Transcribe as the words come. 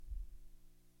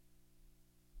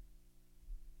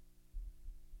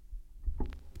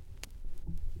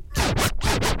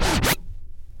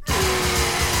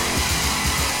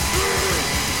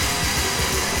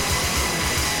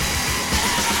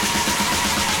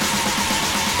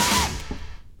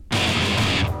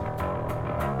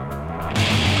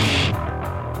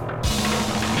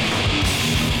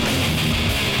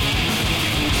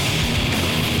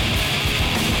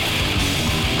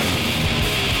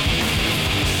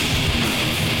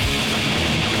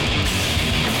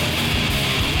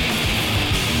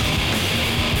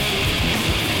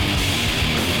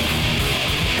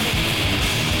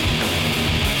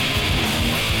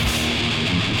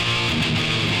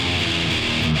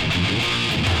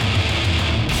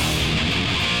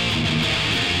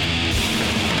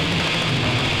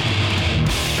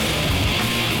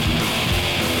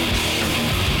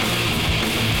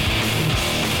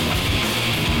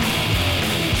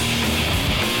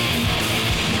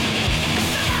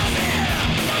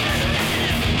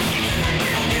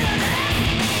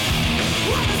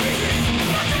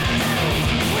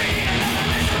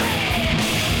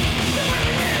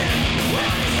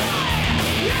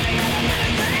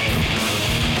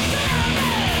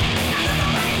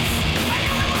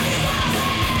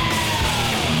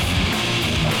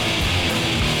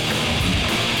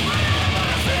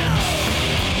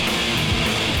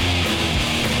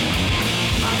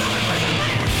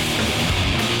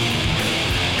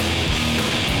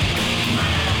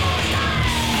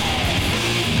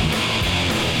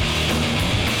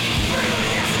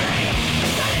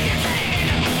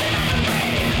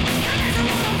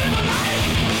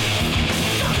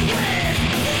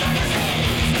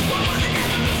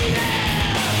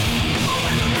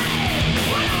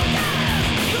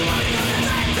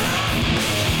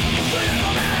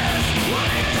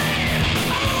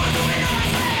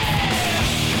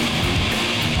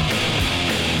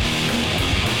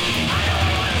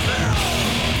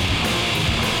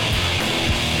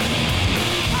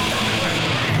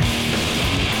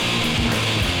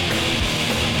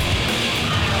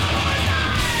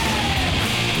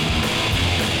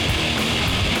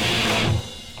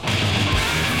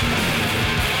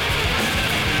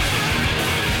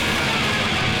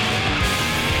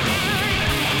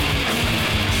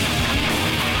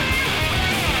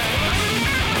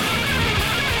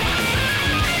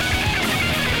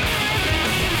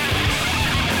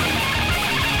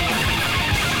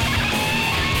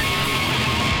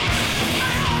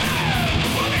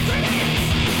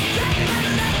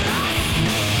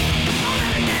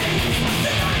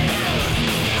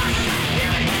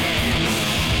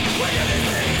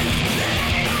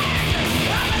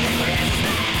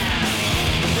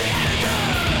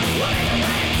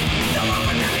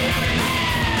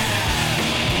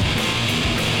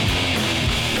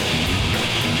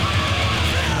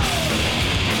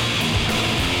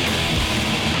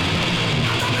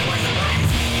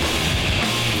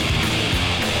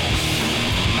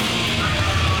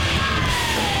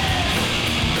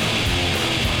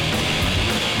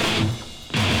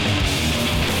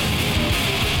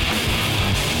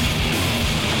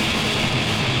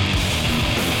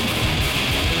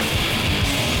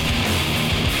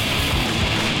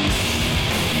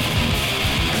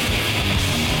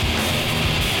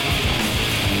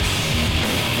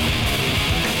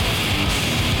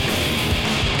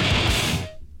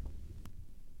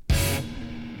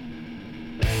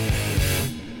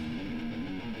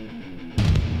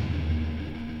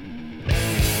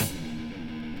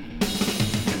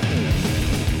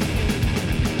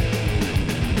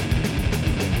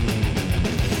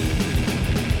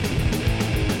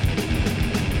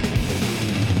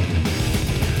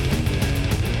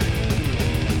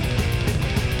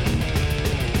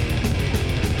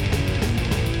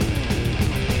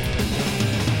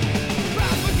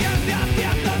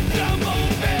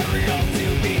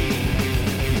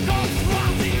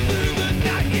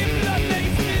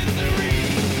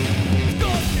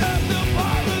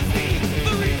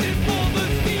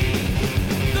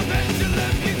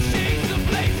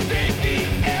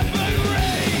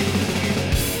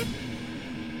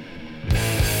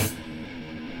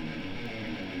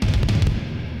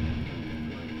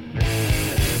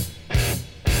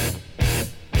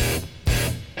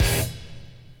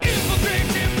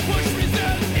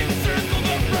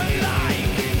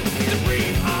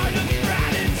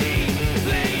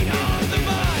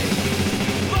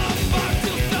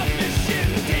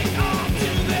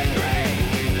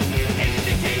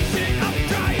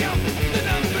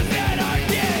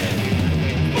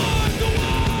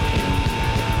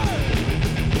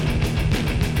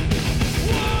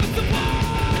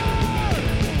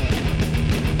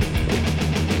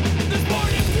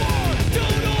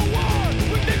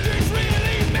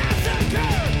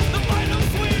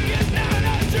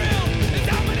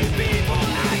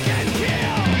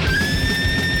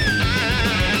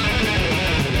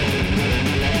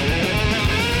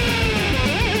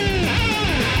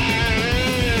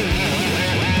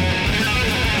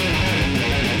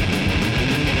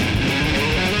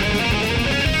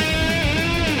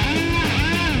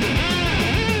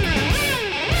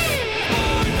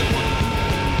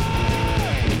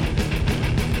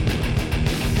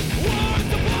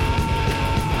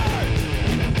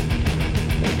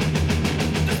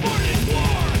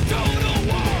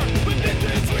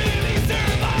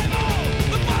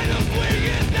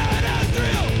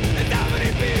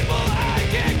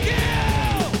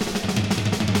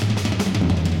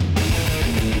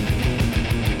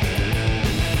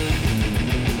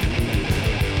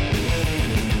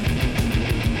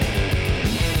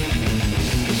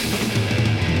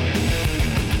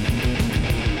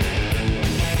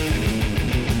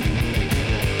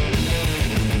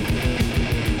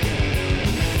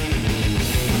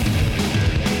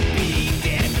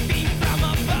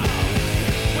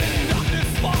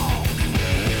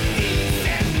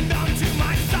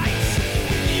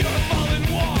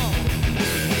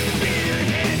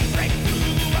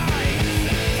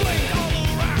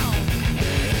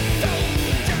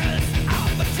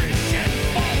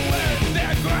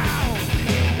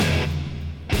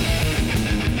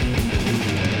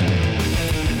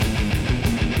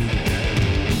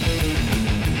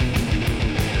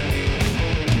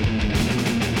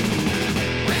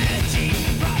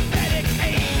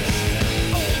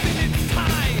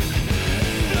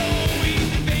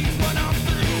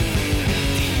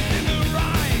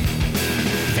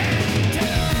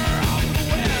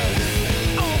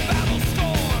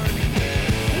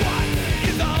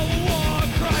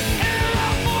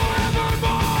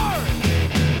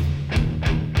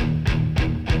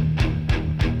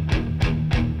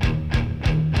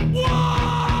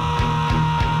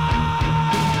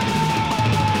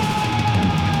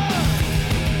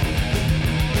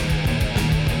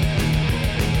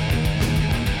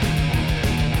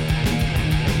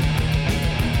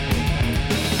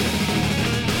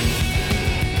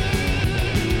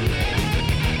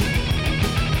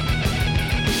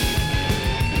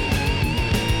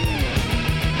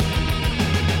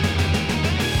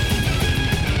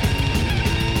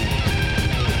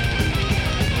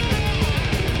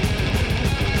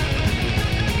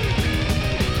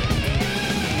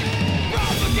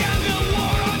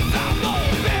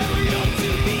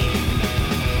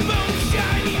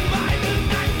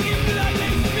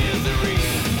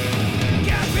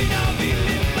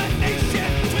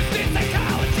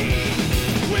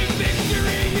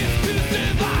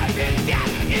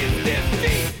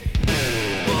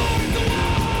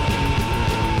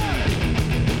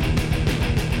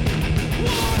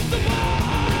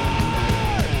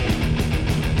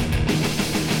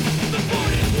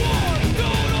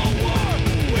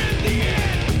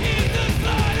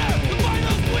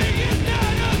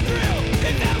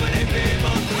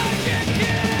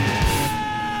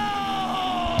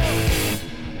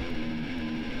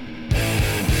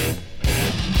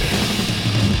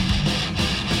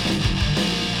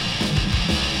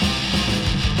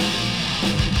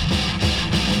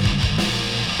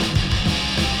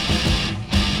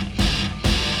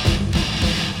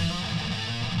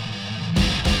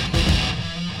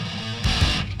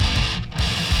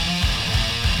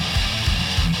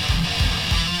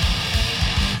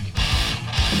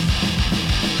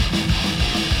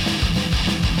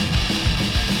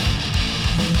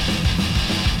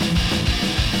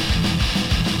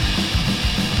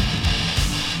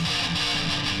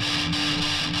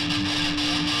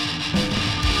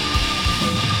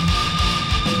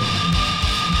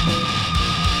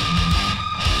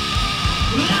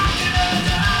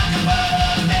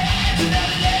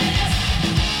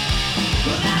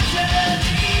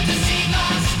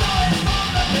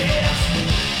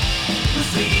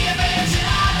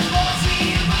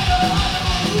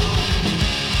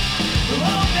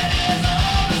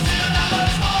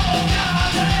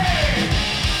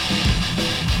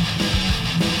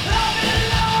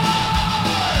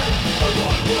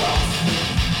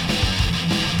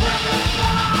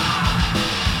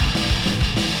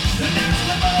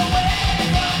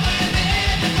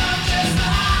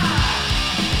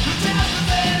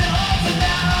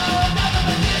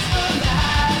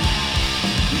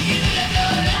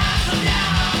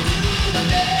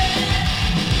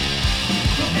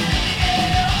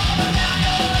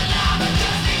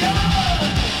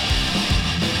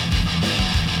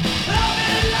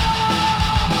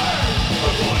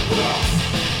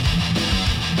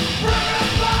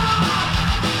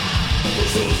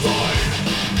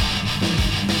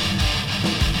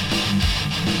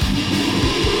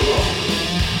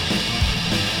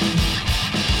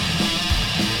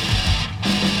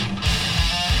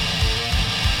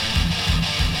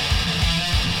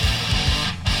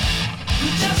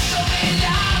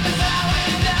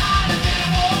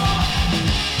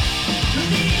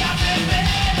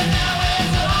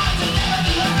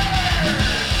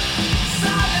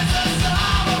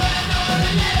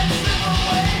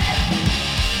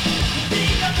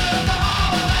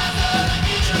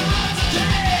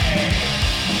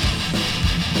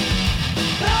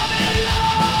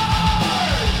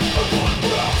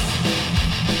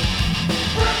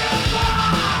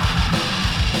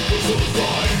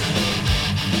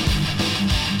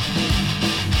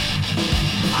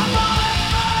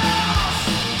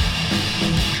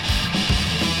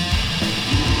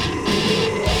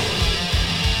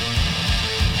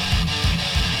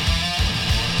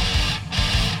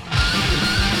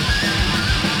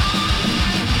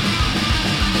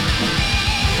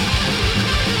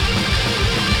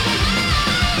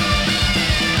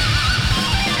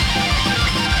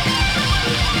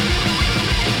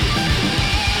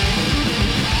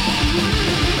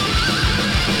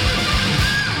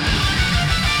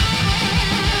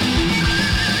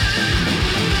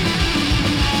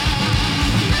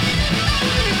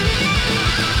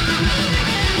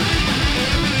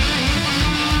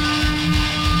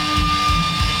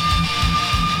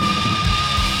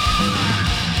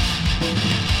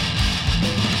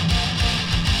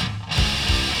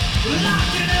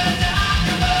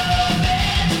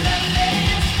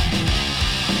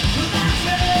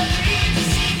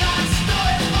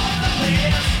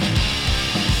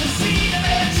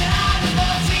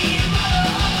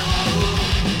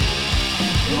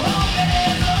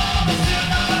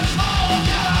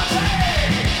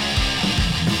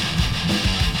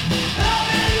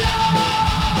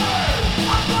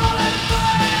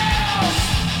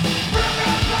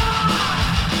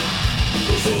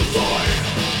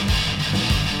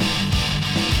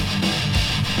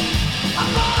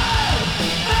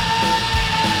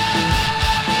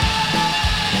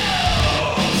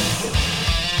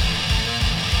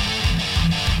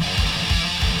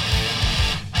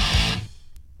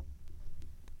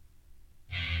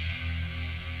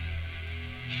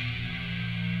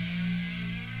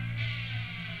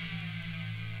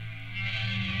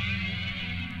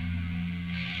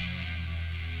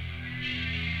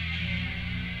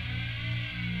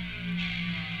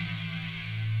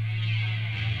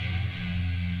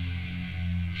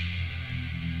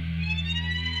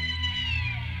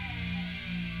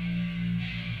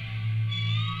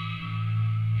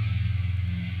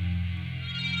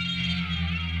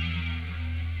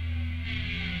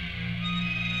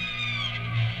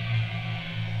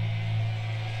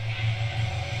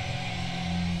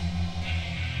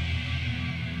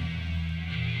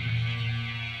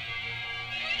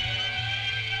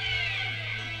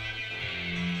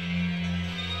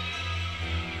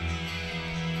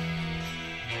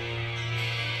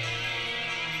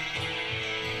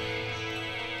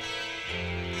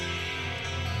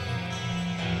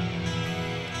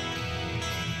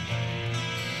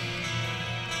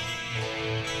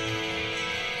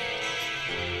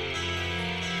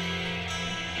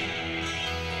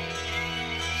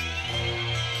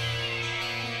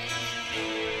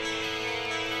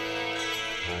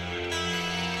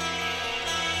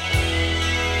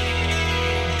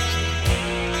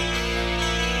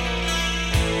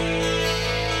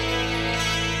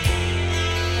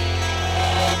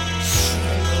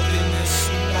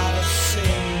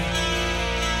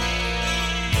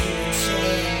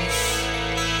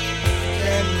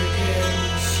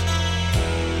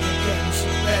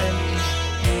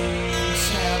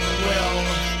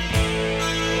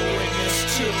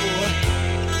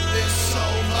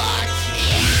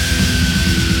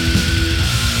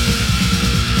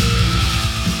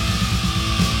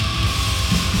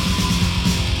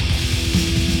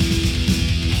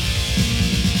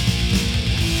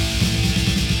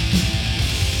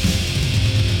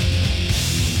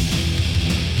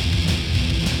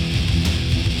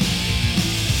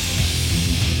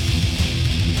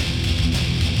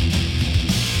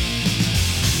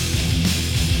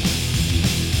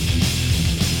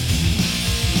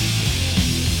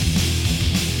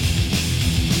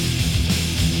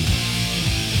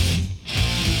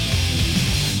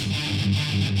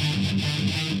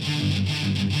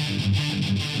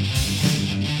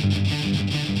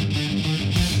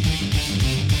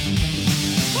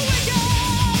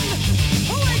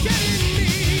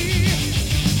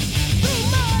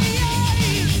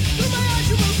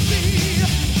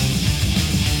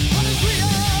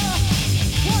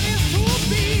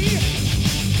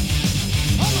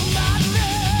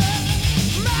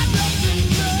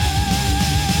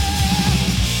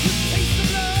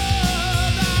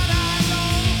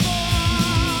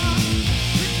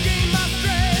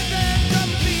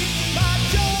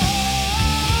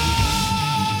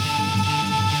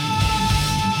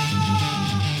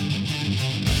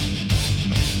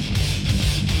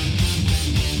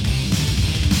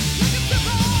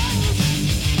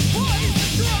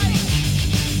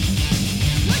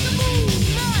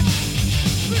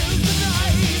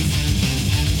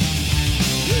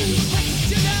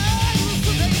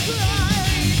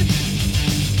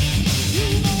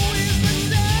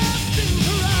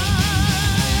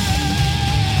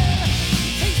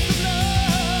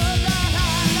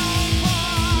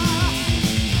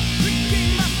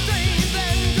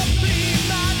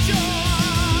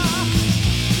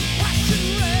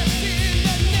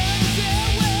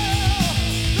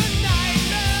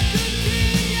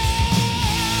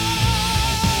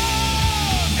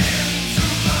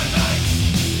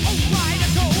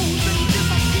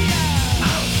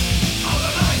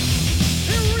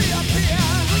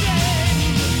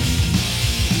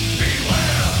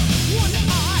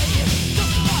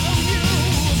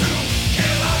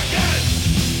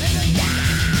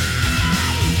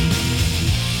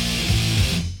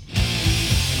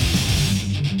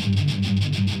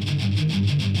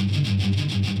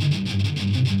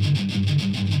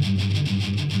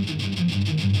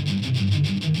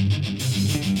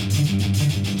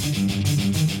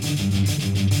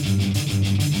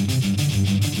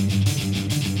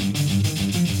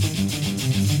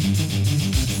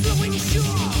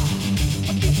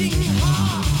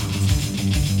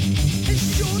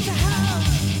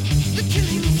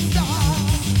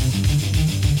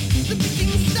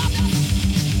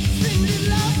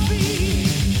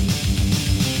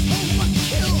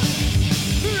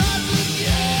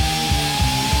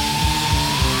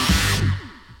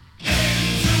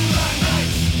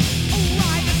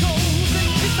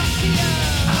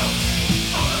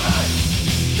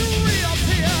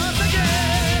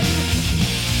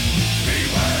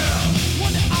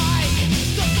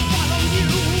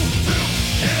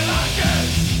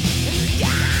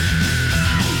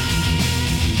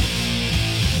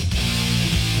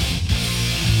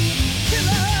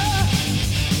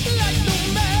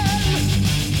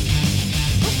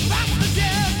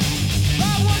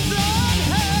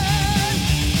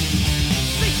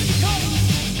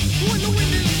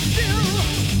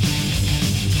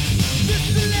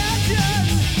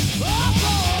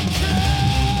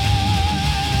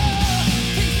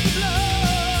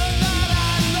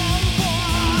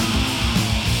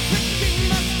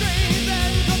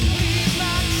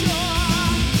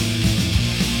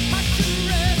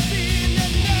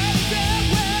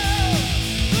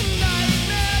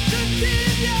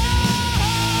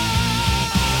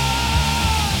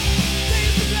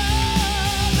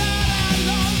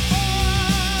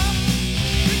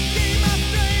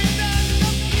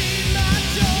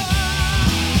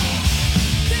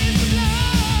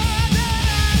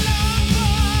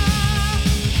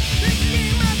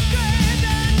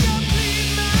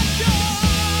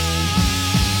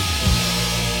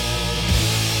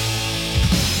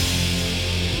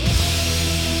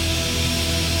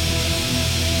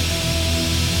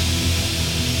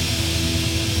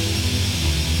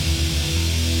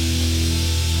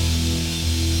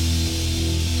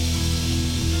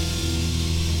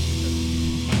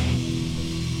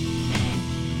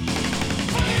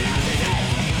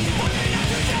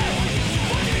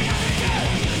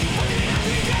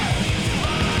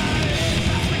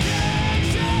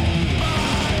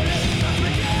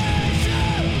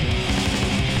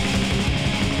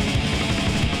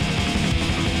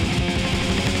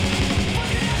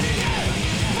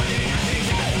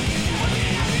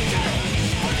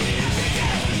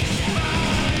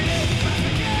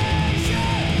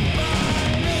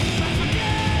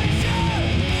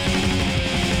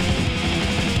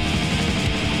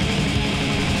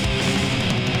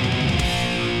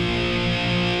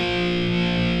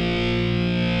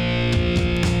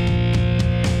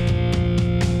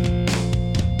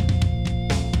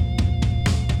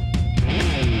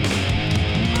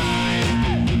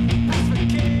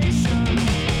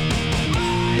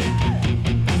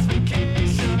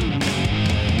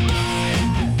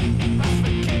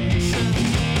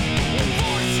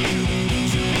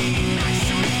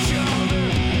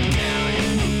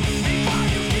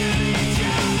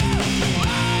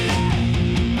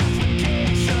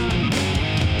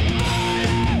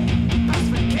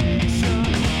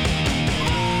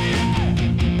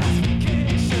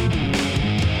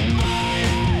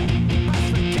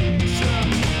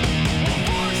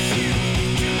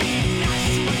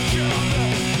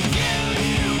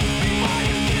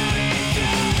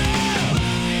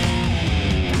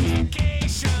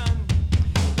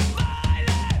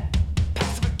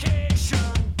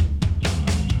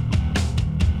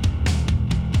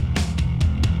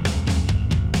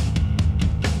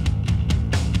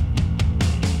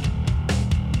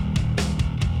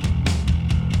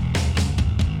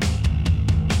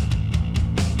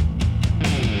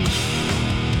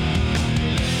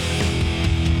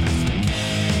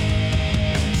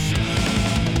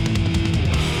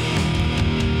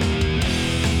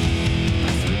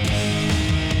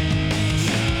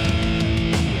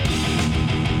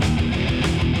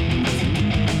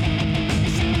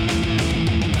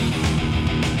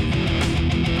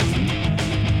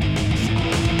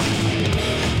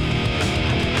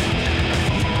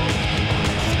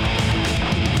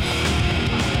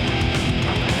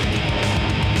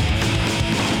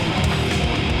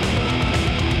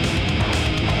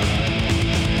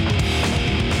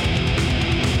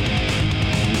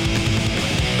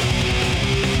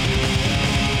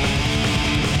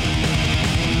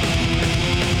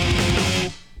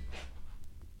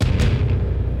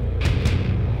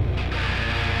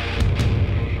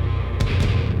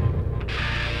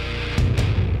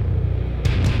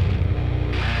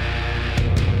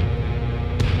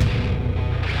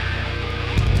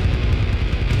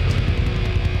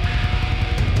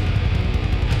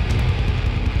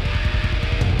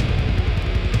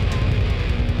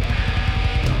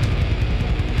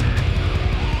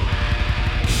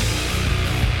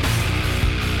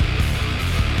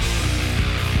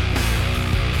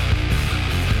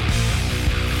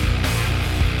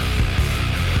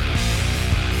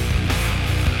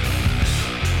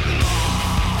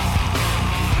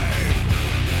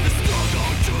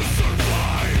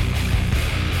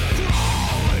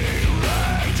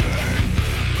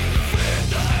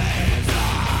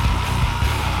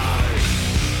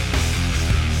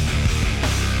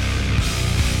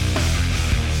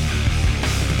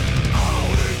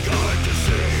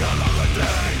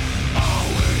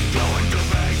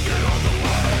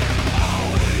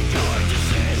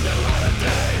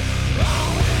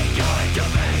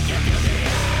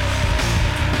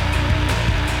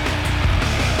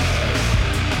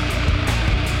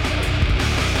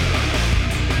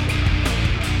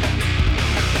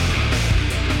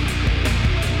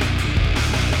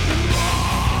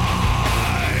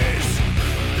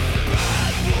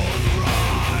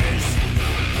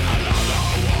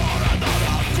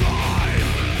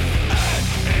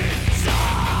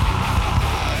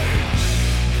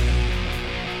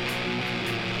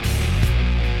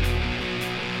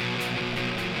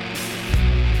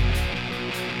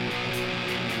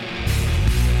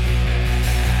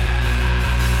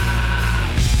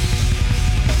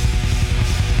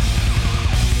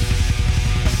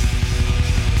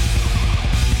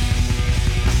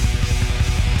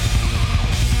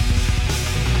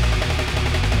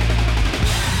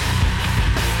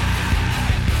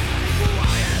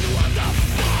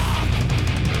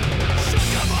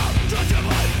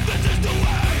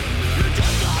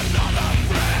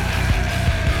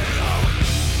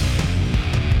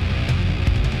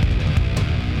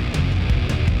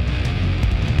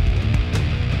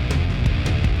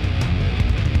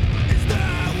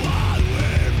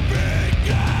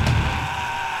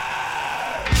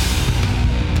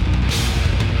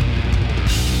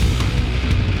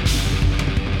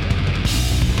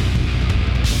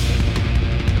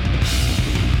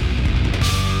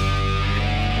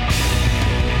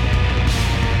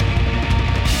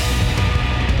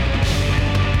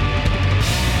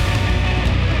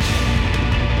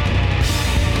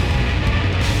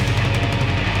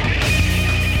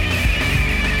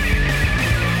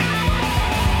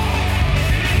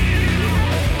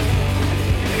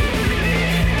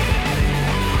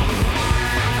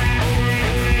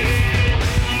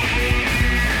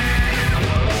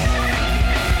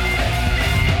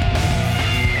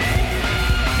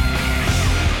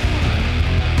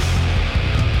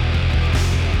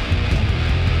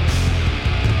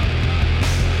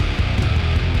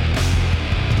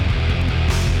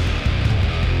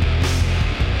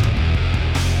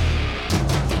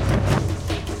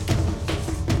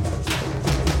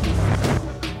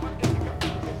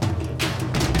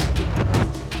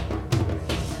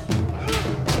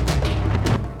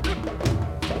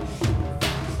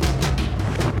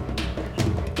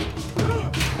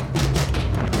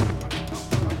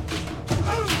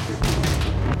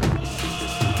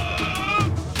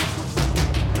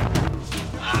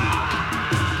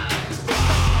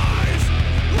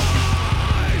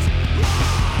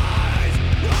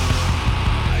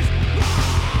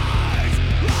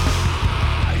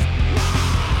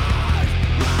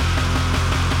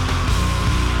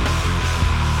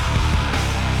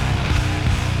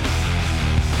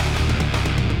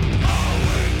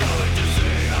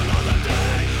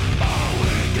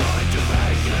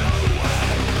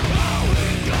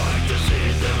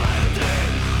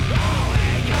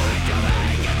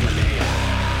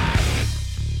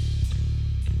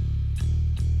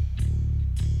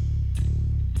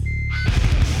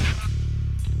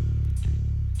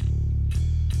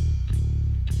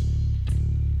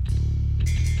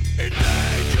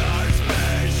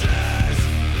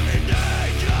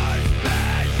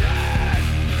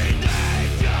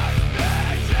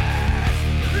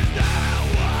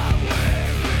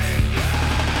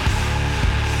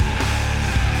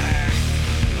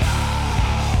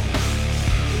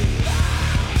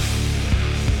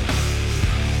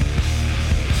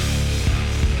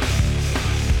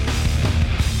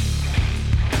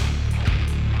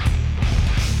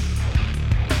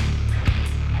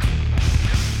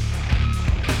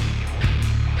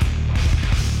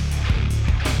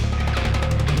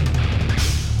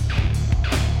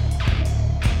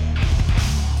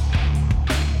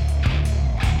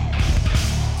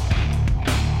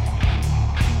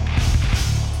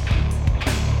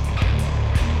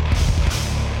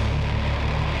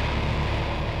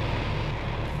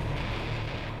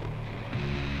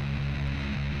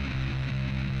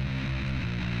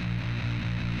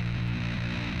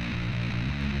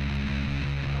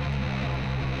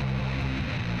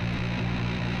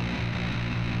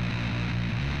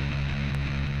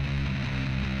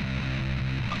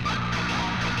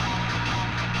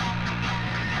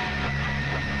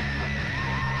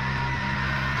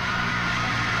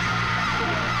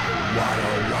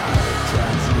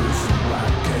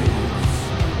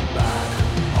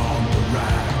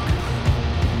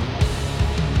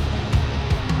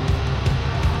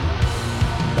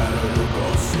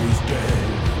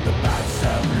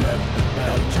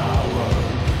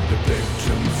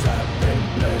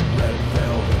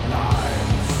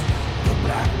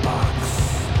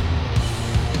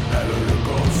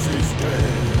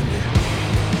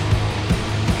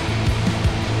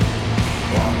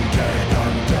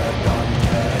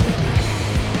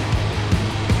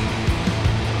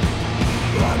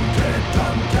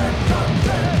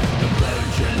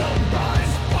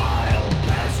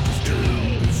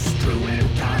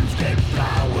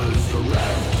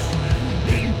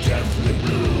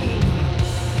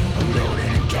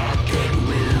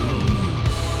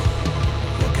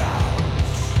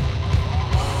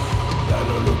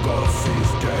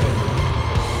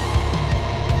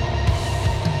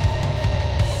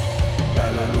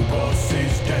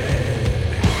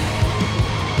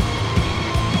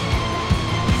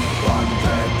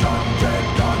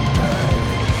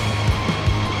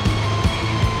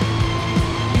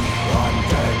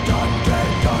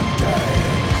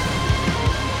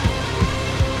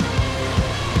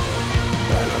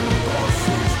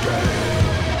Undead,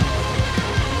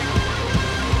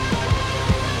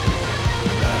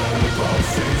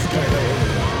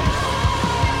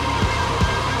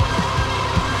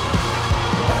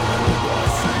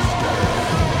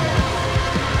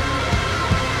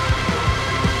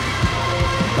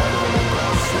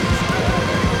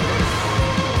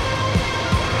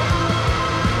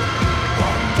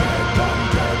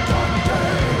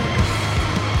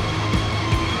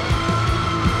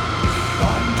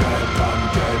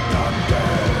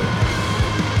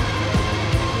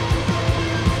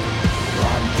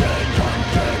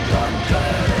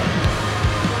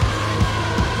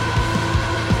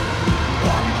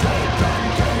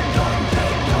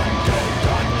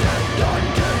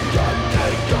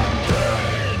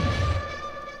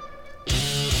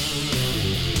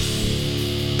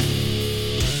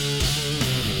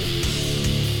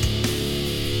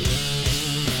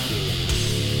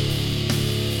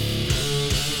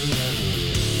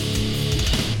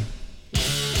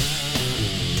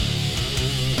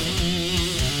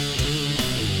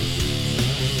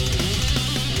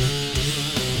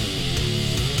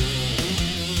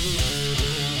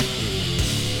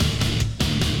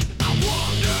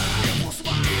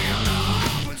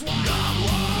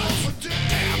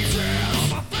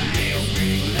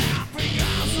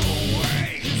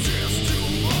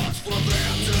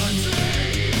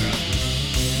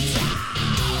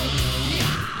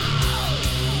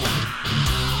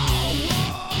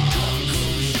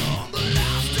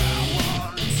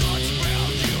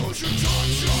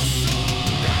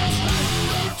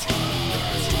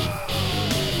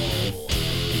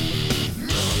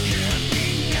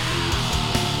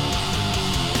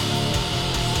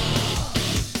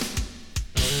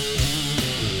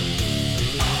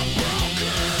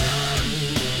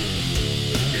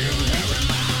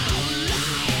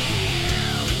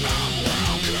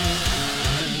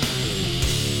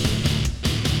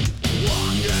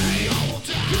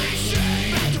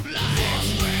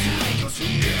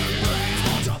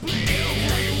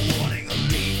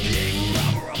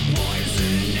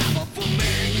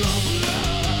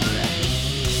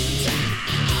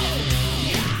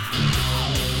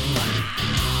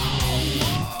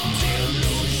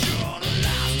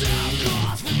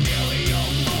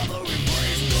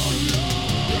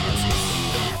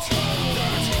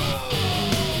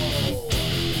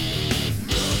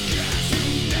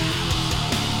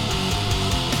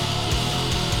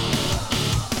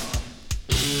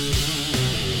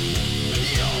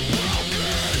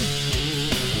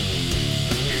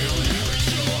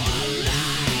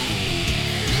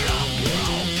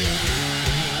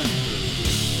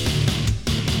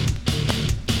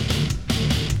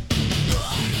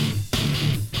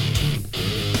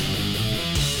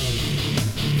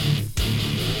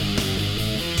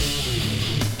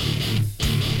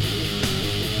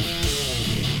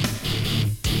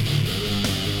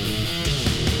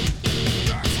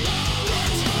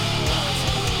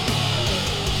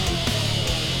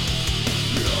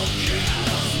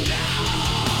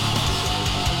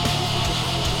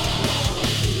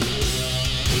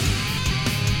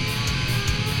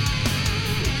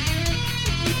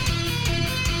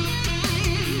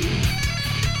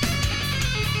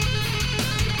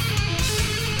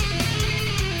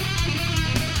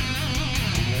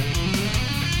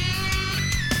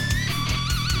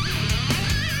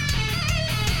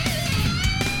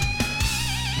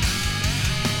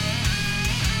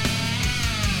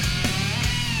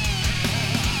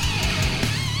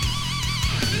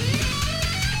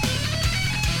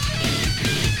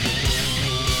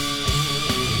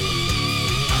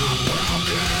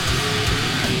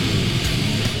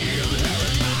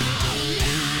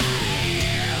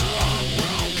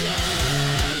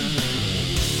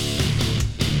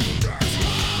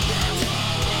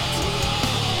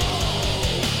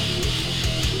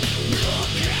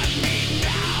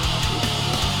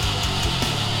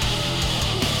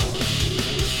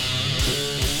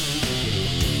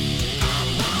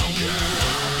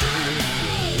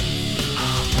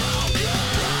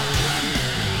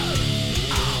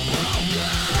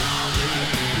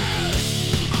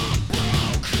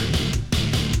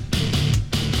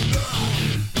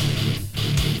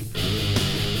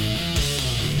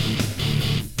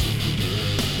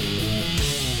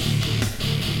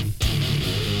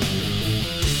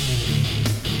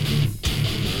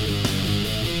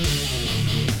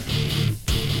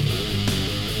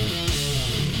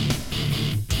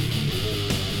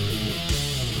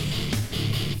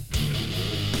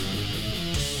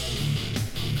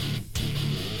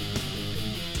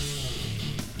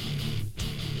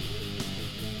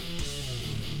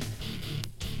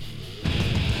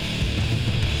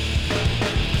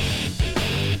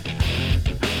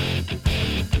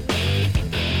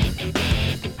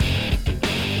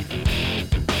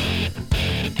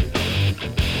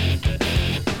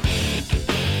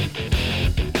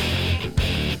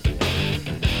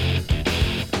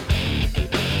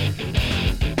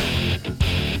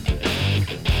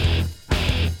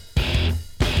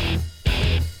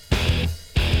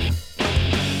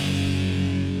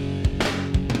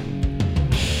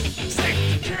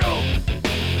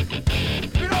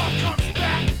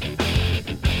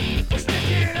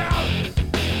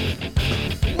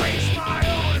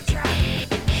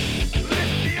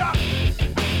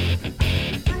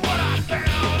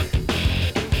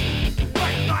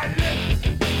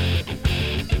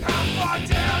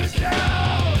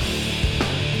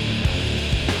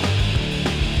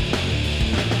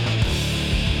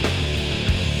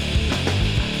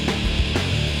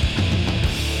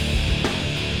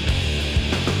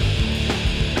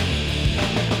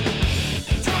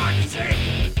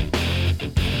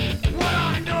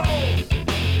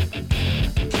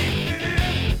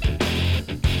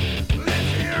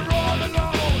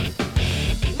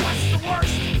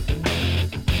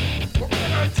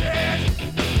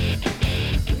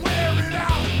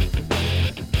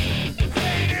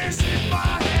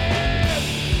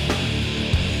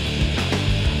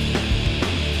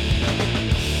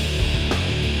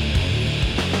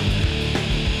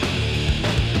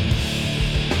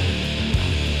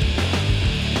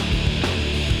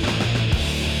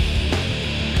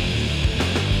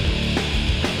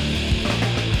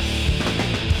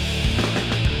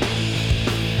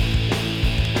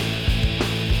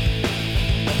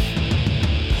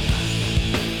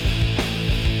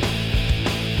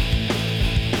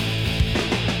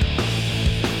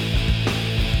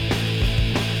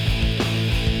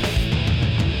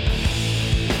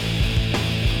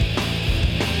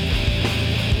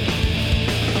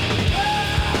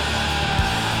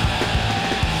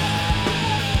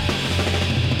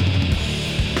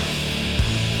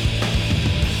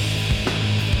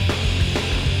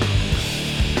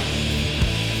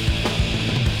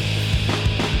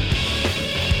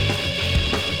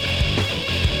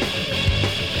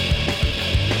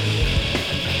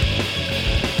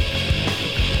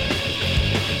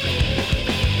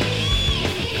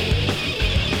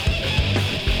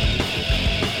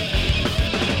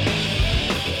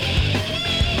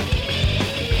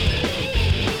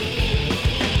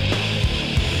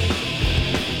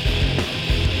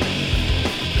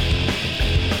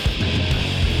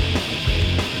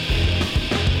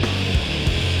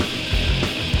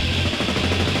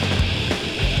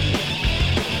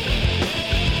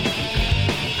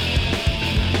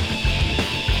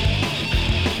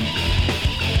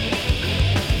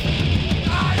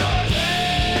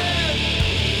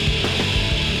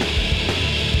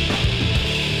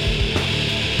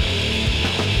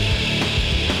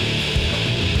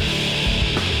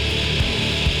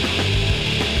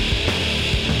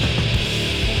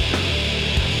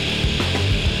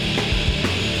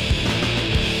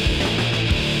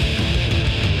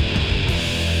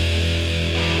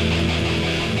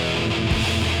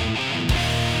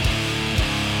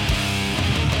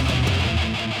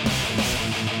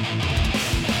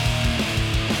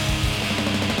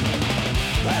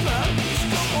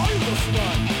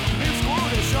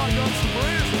 shotgun some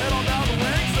brews and head on down to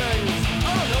Langsangers.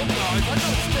 I don't know, guys. I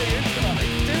gotta stay in tonight.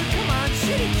 Dude, come on.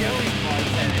 Shitty Joey's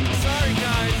bartending. Sorry,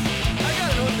 guys. I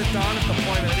gotta know at the Donna's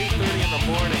appointment at 8:30 in the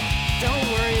morning. Don't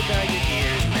worry about your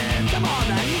ears, man. Come on,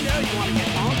 man. You know you want to get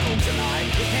uncle tonight.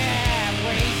 Yeah,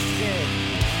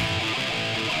 wasted.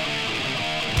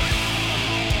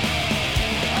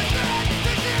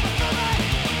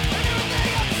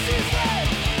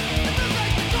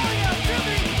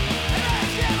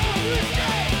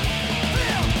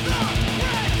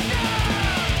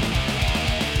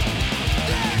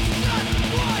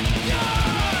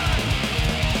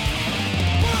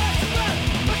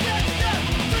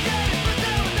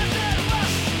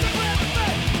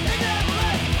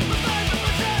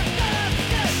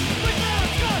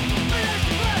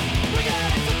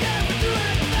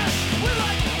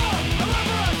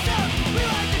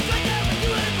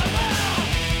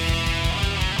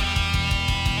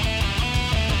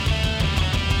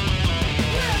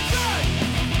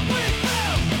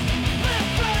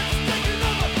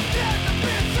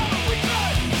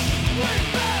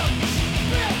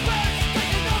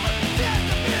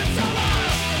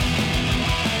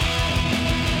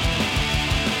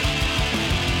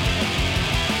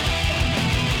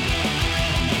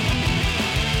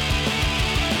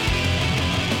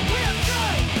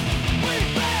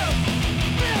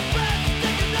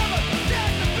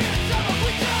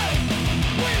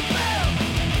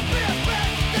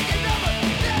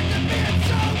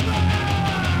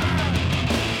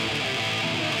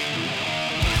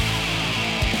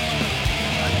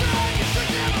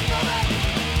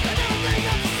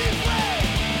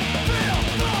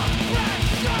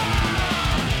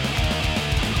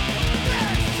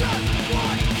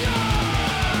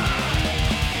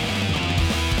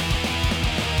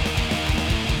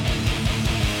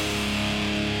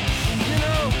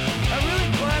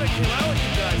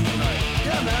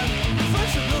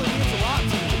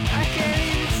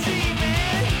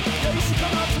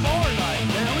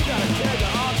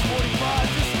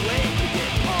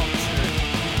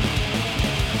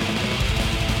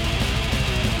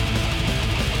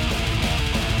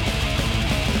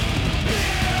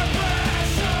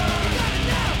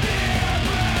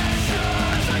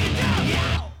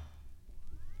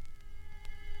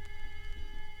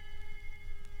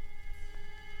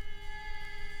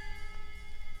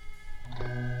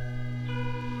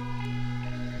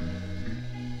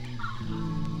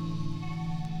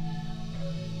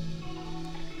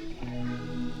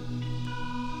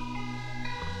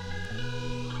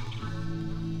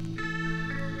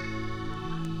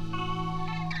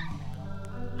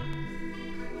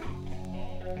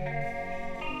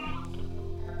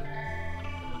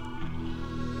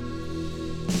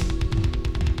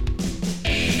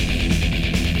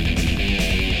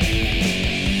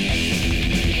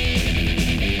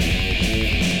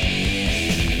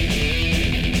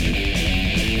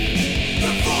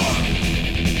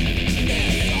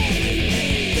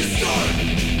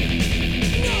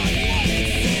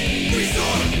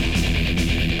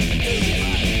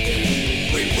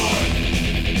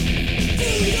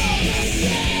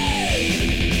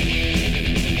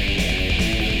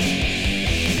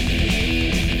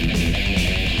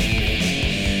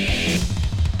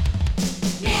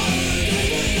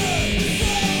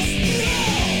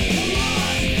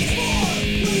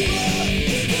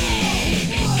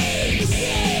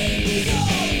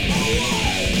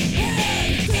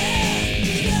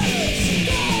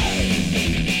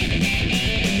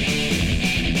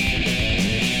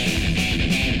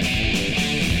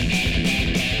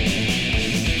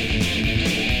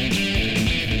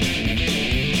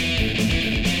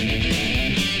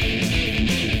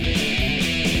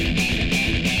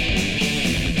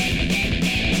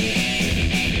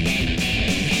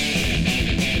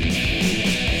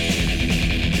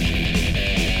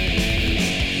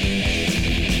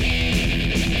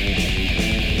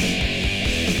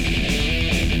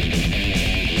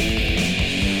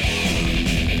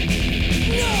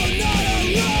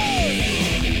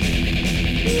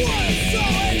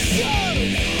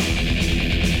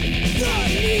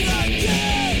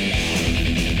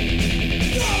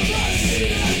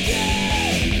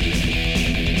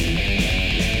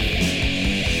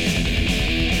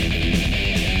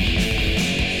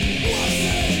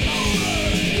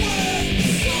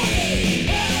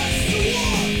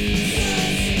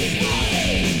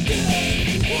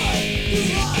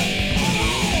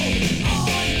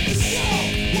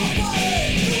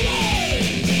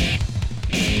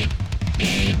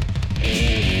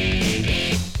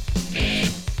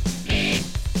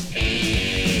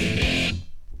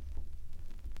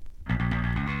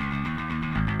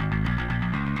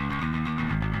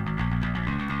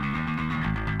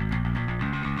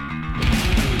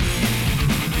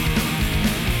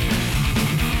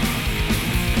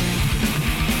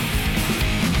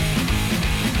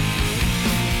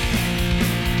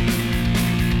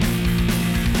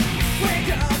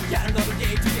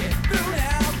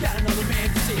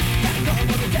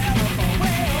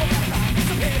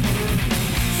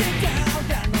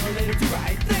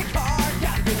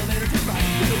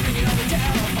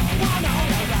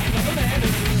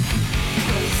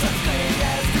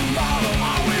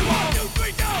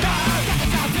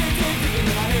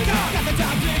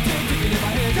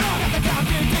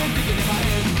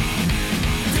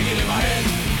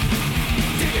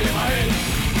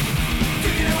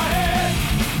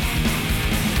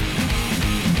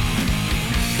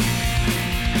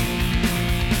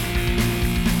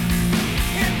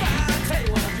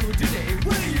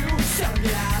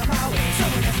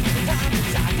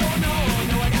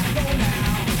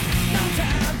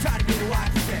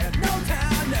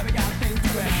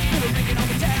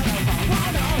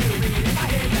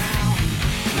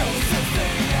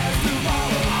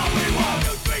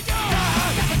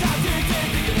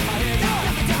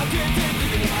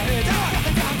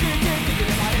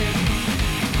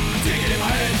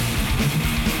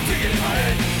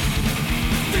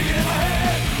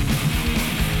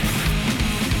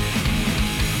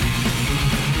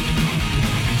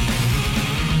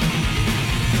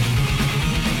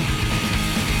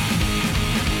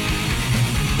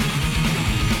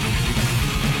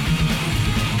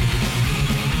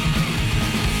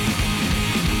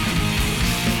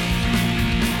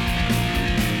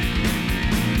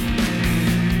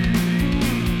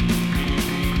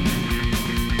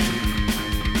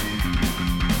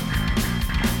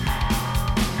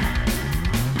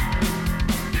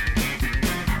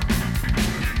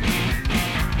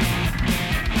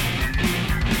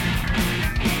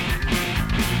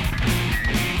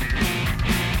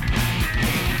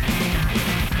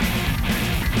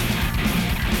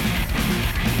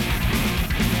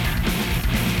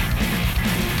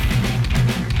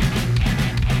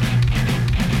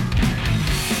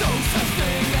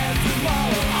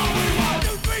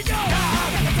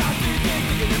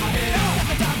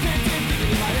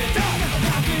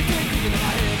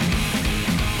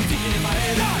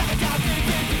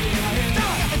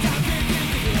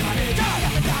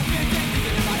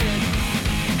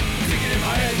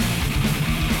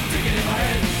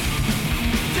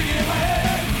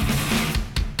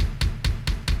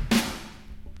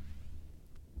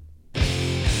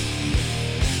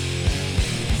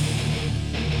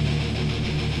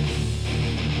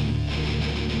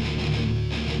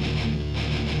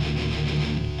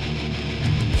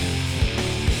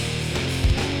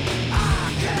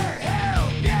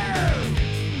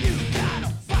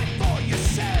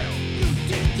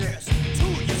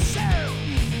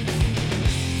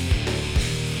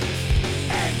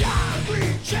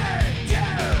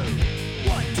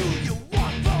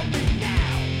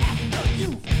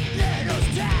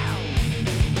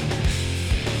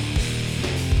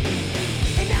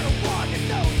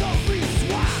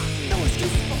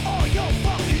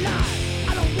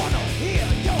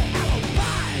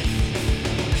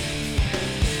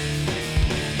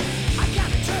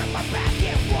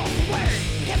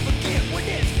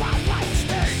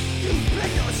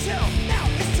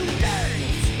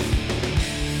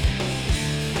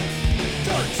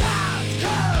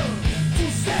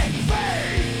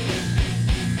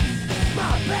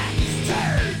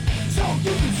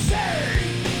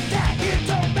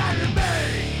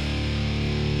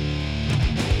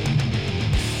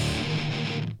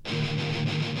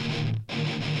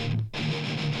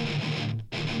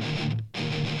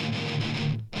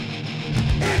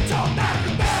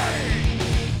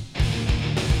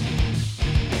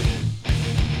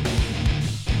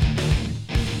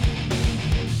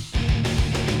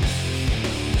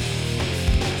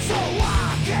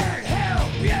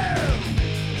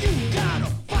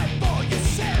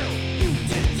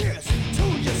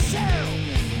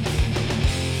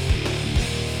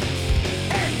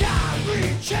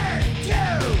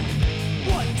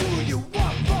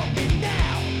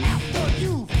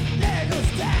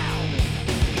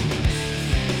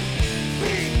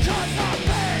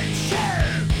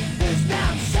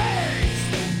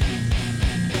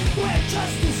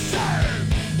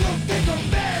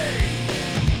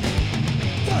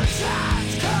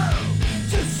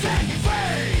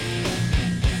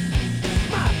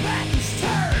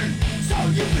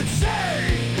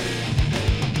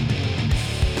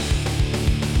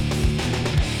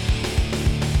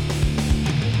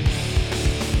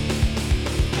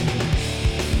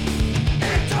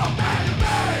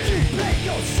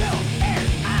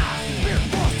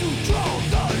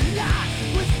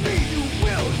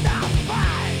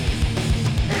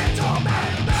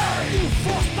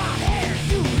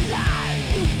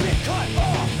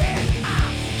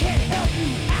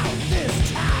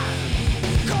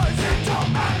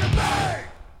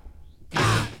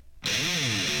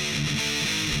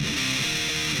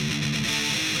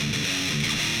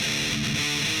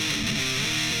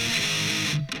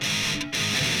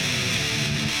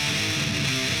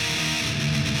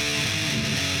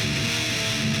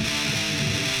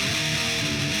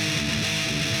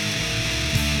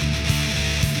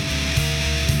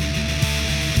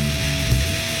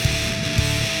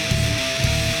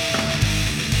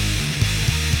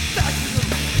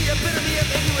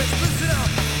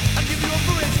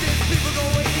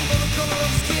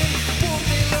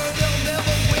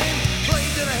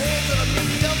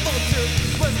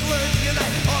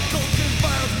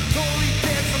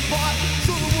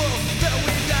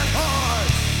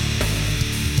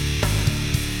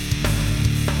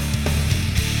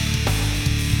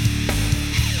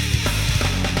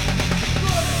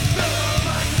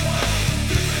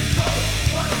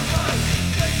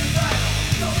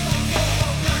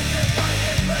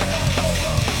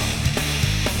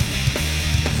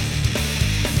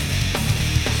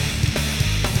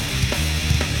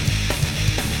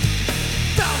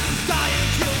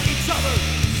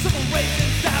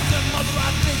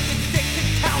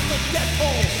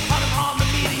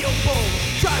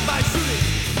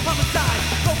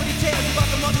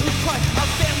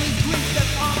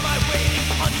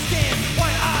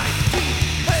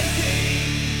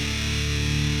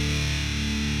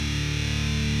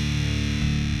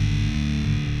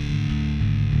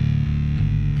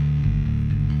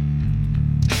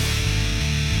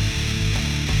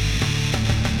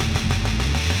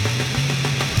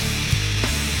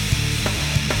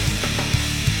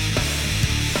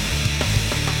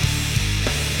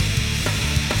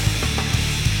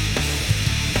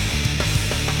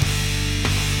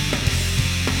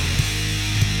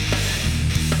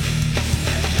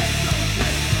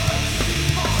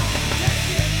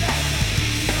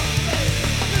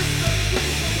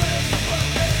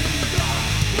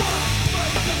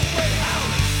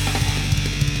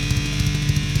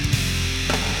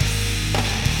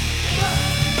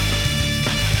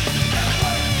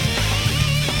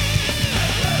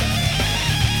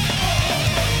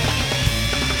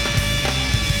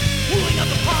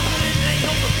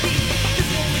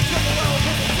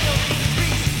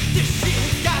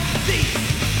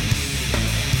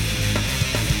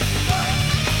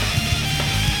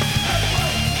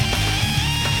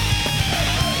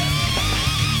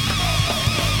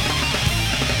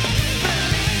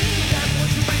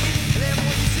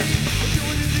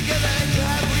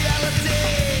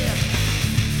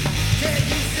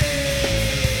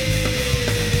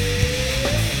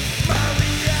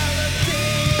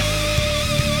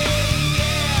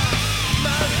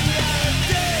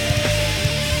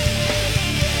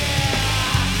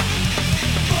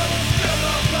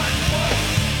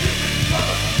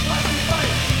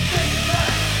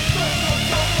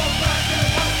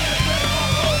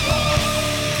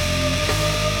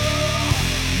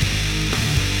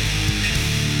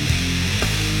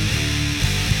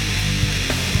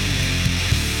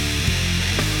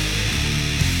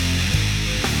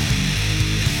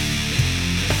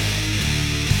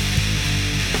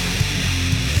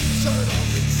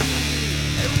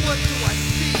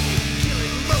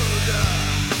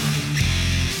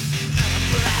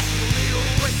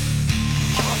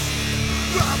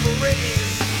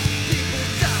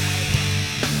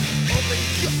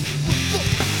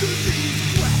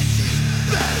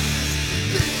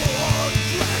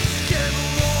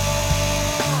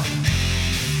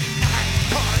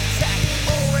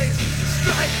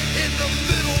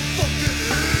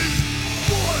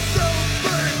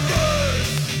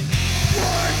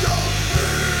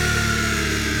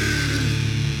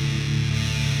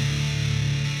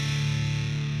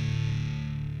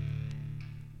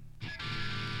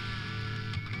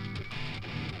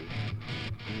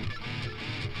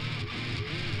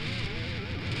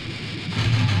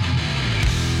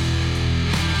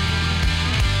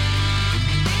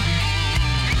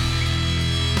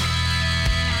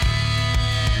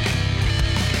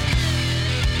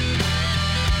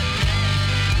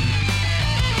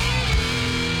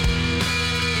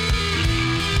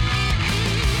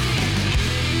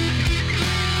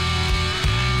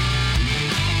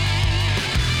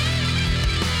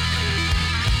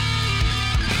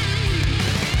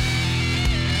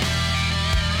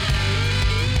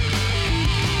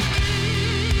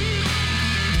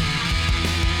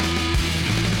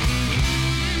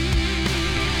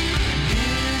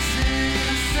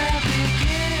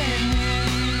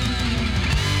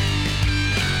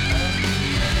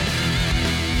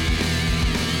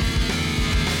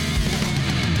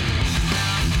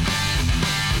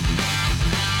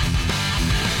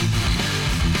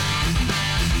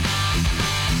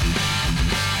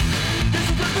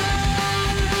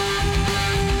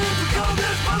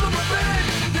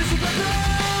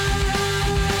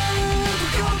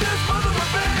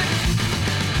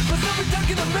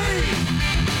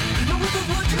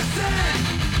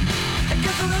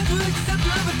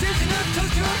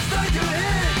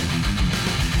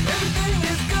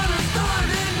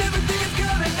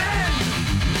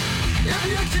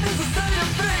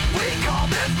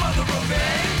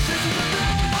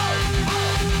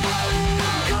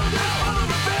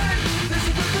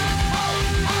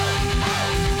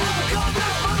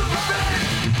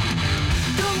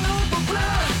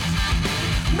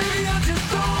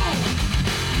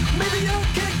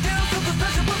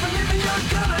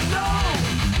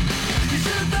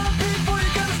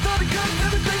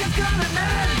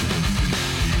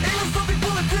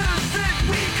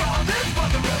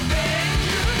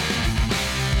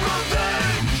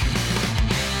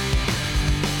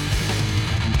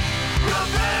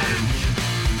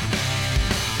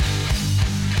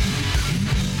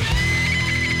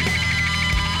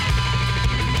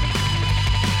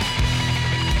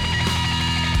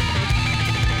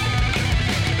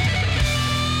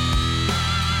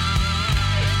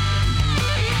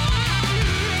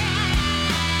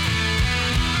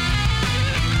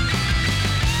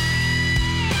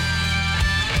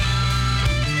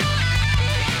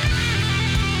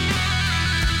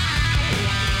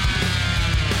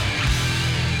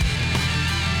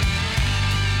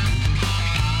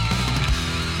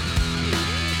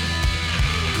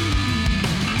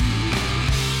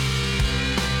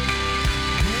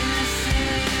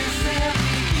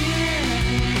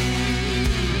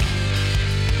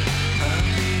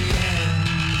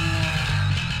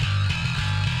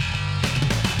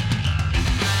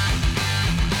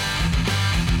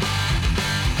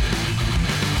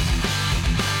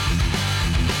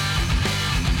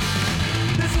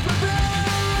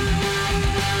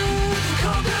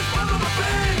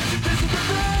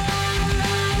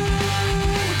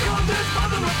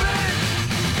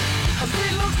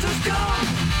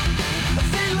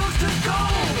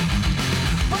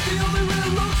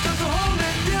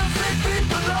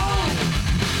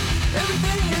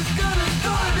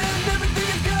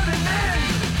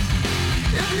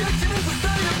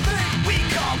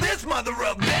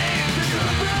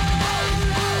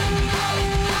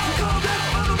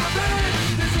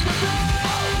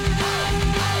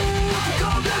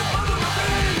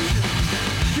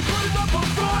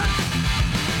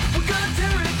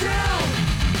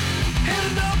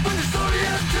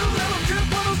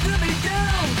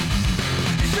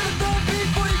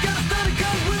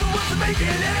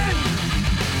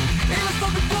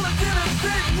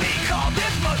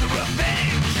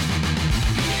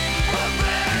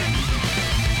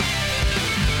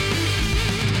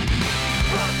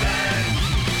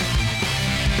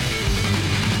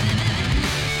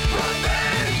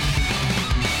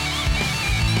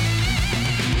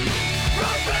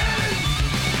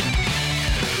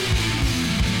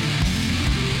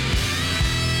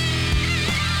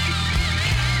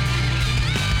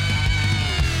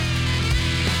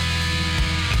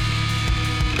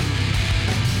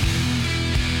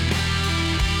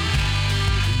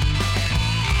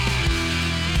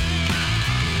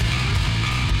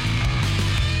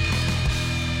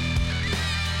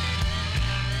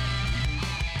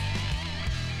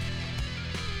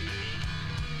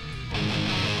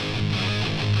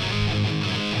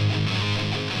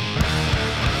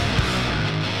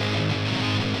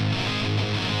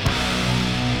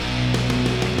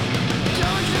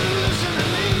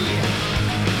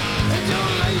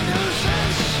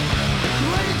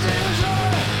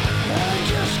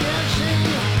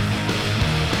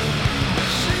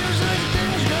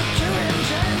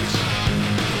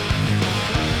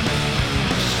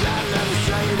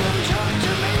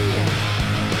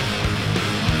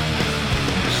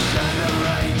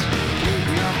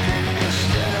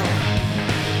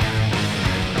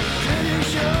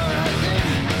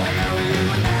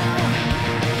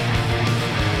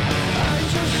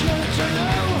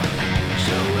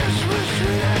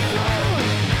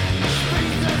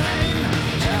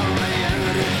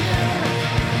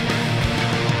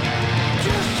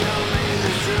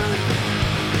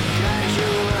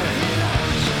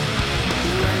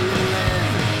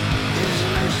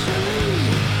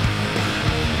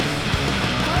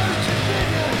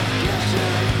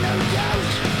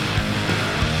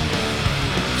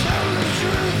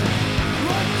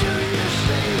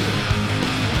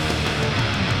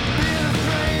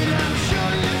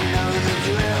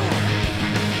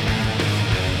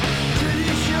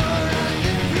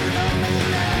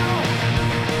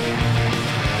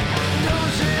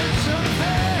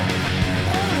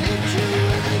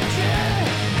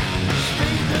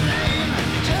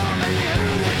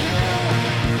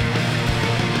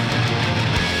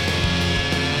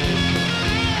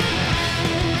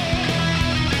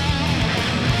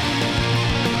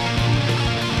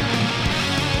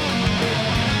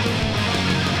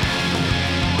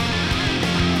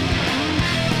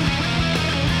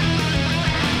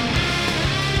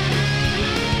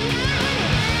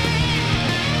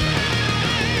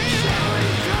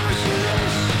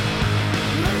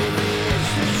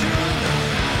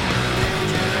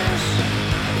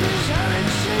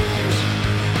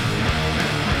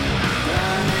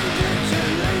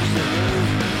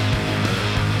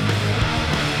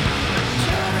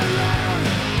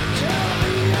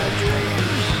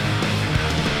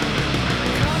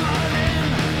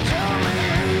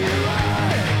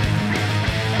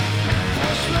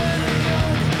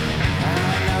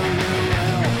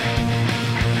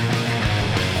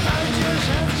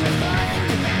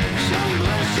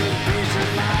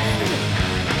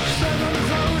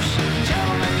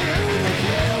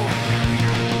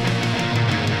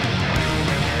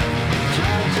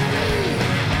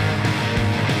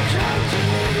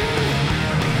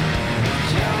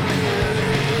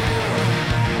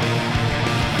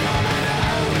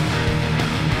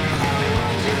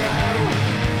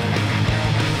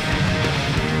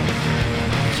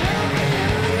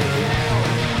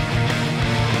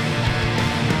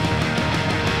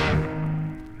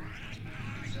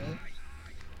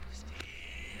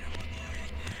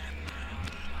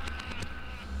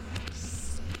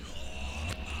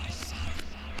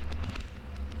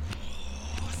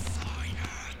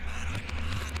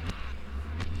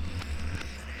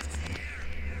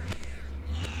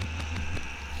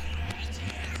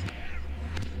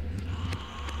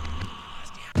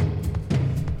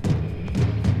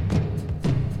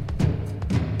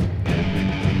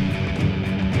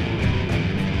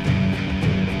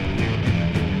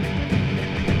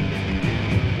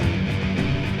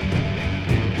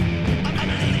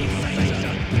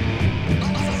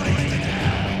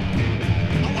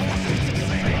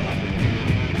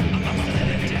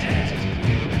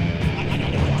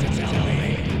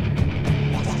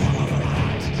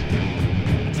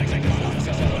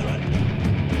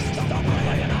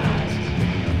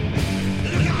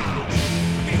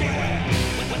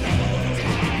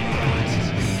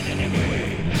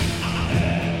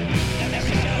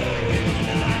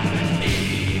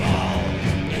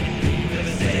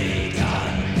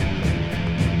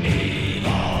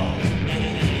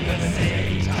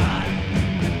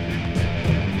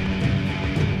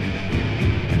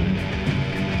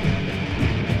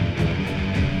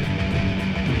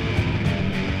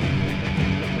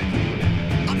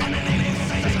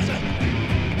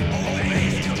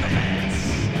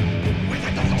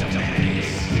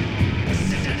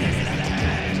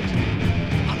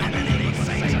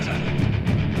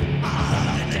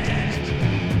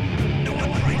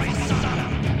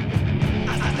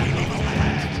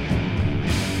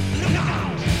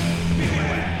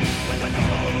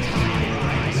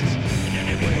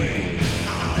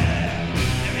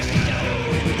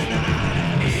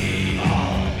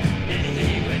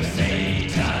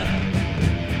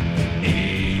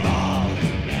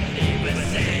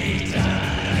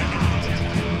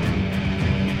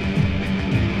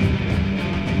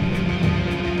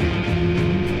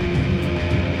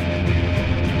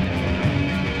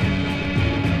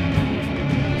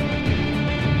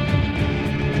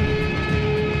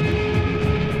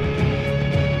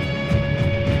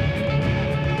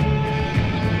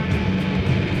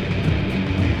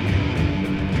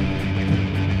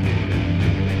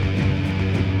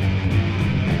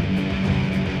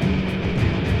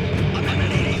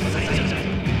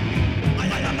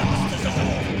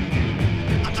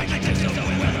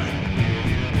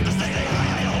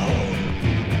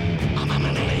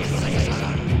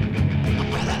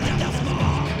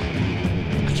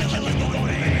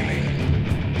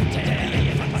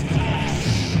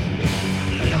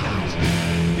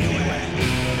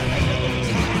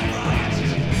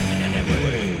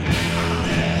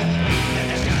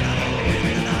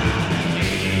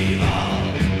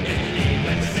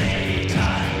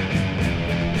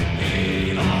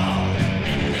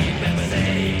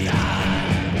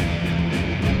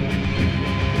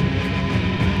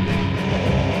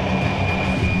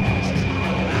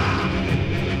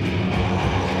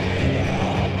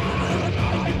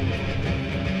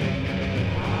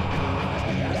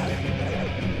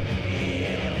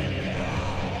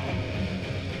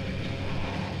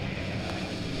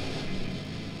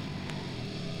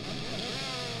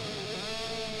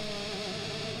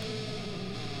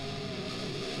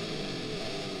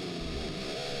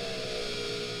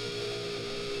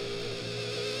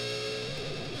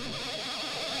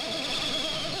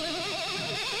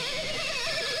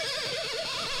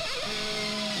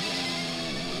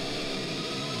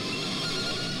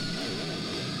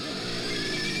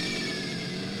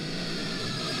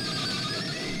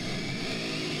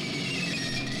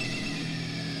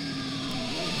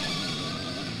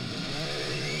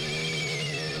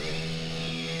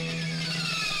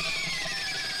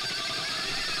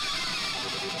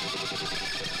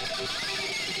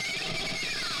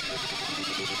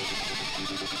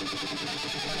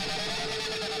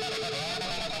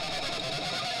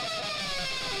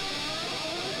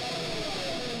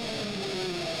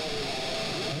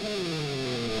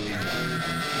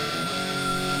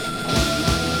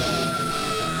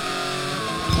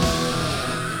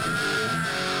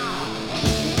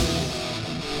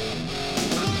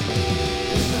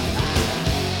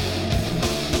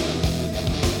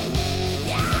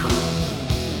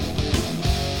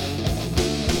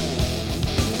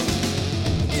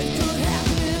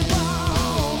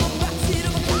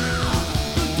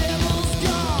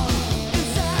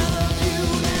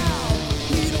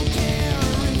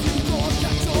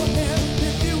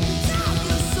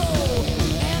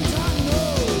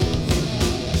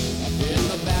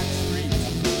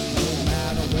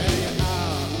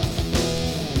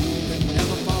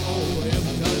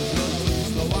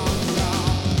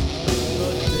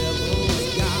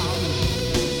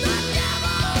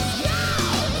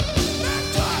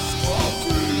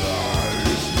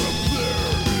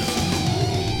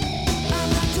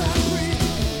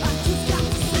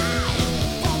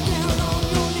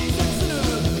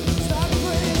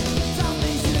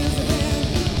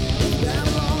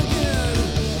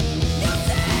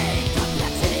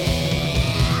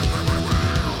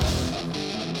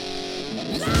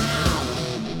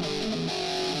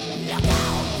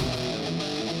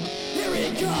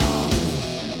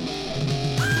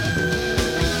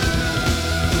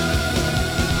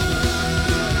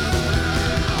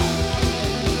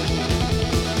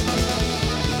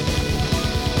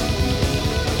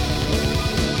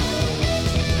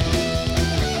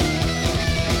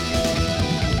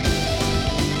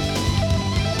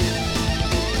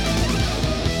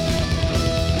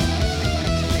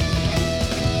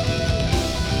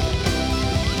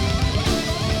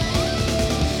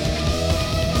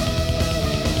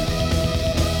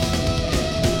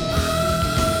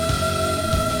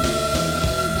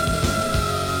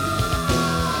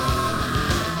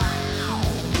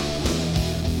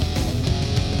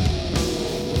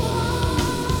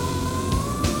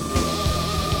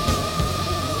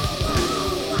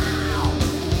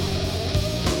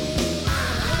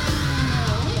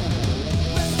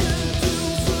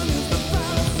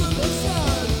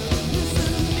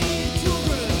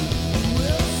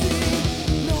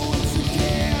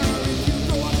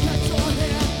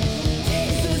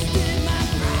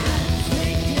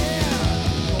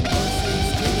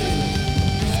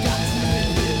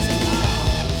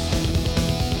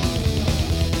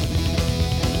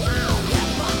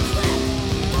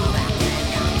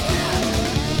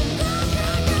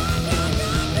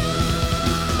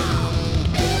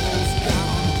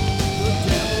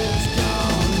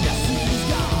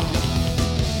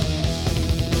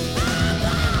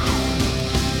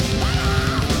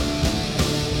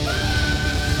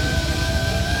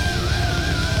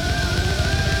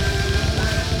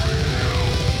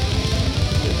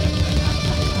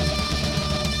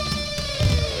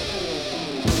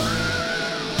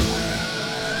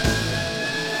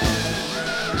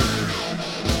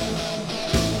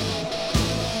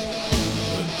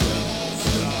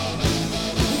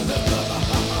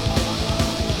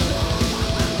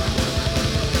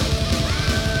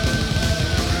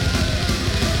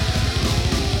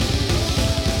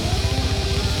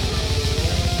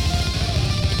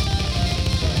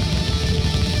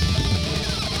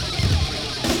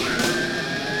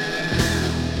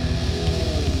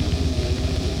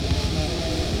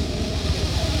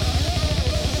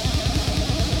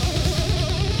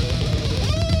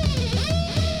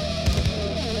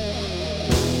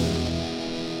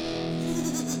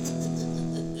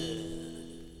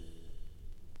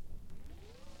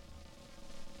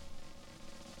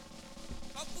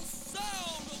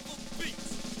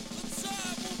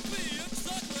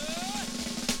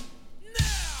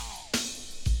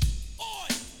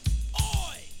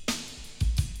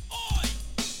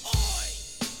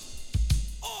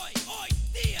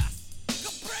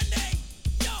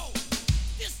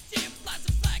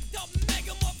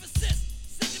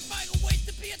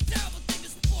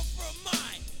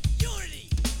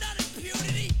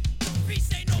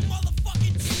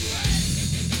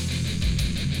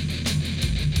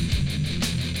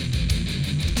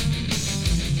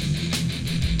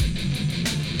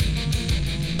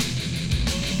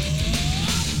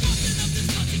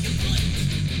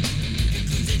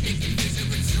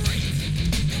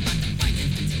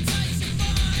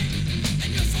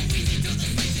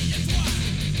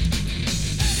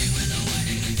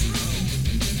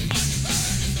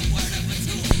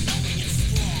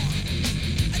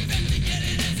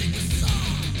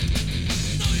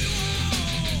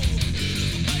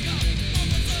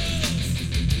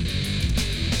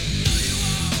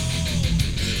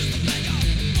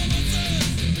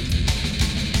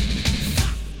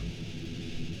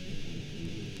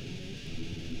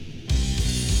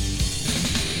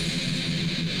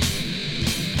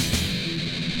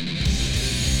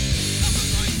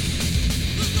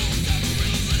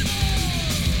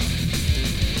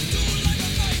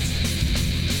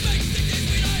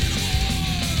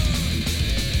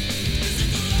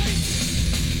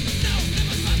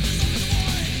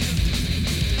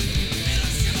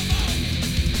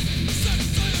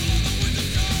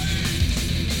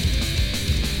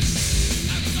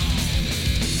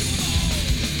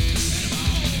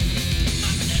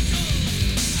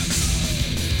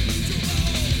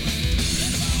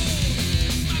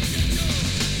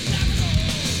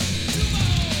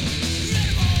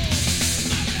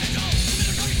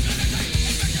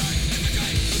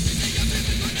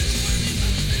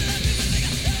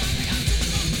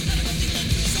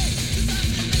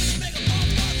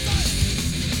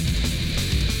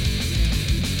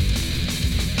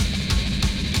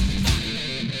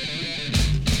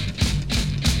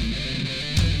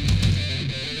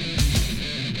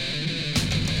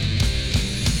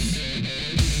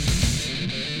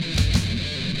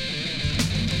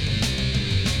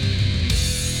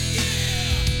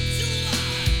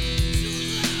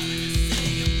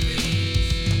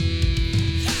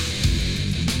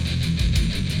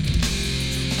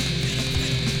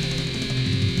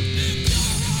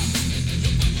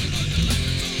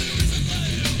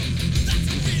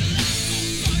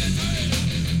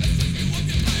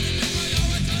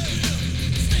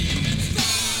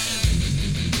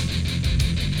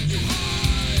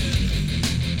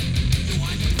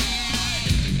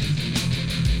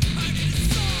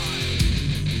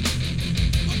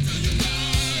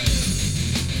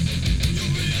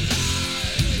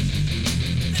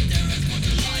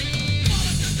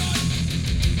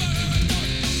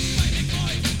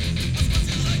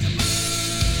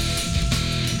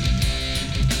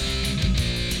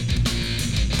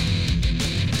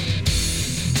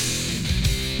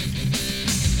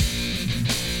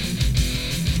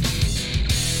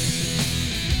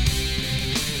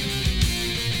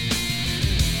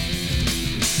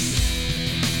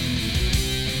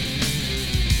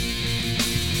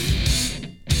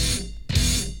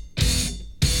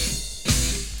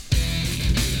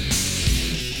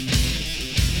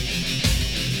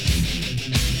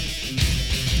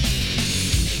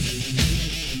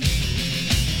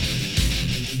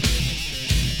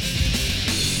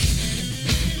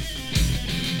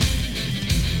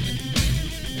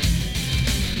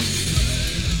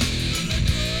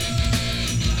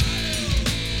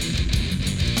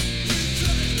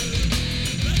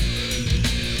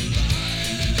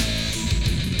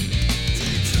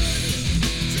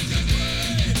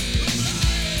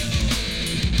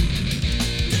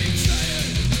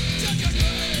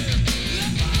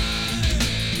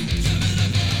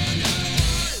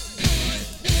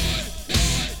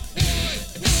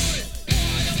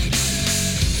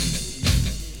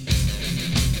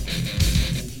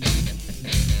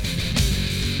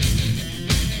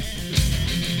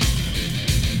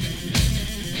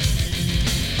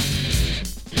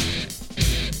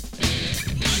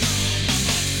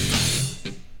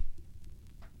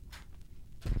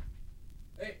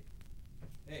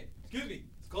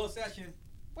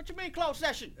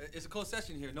 session? It's a closed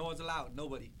session here. No one's allowed.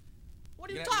 Nobody. What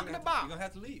are you talking about? You're gonna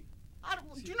have to leave.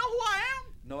 Do you know who I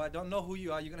am? No, I don't know who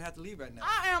you are. You're gonna have to leave right now.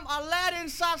 I am Aladdin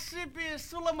Sasipia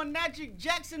Suleimanagic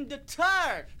Jackson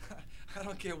III. I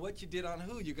don't care what you did on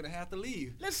who. You're gonna have to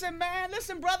leave. Listen, man.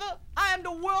 Listen, brother. I am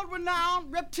the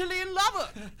world-renowned reptilian lover.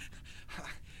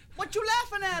 What you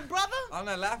laughing at, brother? I'm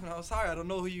not laughing. I'm sorry. I don't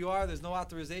know who you are. There's no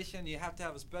authorization. You have to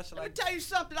have a special. Let me tell you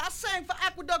something. I sang for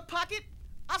Aqueduct Pocket.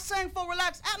 I sang for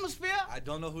Relaxed Atmosphere. I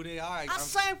don't know who they are. I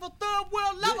sang for Third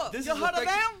World Lover. You heard of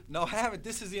them? No, I haven't.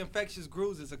 This is the Infectious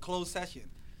Grooves. It's a closed session.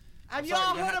 Have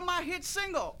y'all heard of my hit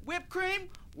single, Whipped Cream?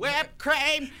 Whipped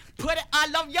cream, put it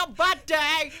all over your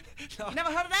body. No, Never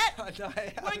heard of that? No,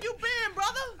 Where you been,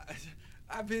 brother?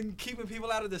 I've been keeping people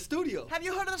out of the studio. Have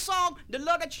you heard of the song, The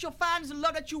Love That You Shall Find is the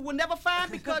Love That You Will Never Find,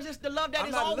 because it's the love that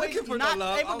is always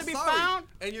not able to be found?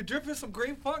 And you're dripping some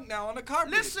green funk now on the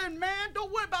carpet. Listen, man, don't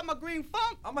worry about my green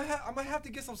funk. I'm gonna have to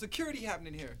get some security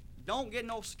happening here. Don't get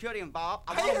no security involved.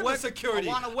 I want to work security.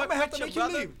 I want to work with you,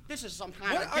 brother. Leave. This is some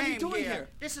kind of game What are you doing here?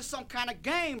 This is some kind of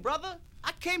game, brother.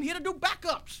 I came here to do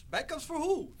backups. Backups for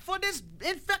who? For this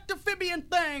infectamphibian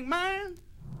thing, man.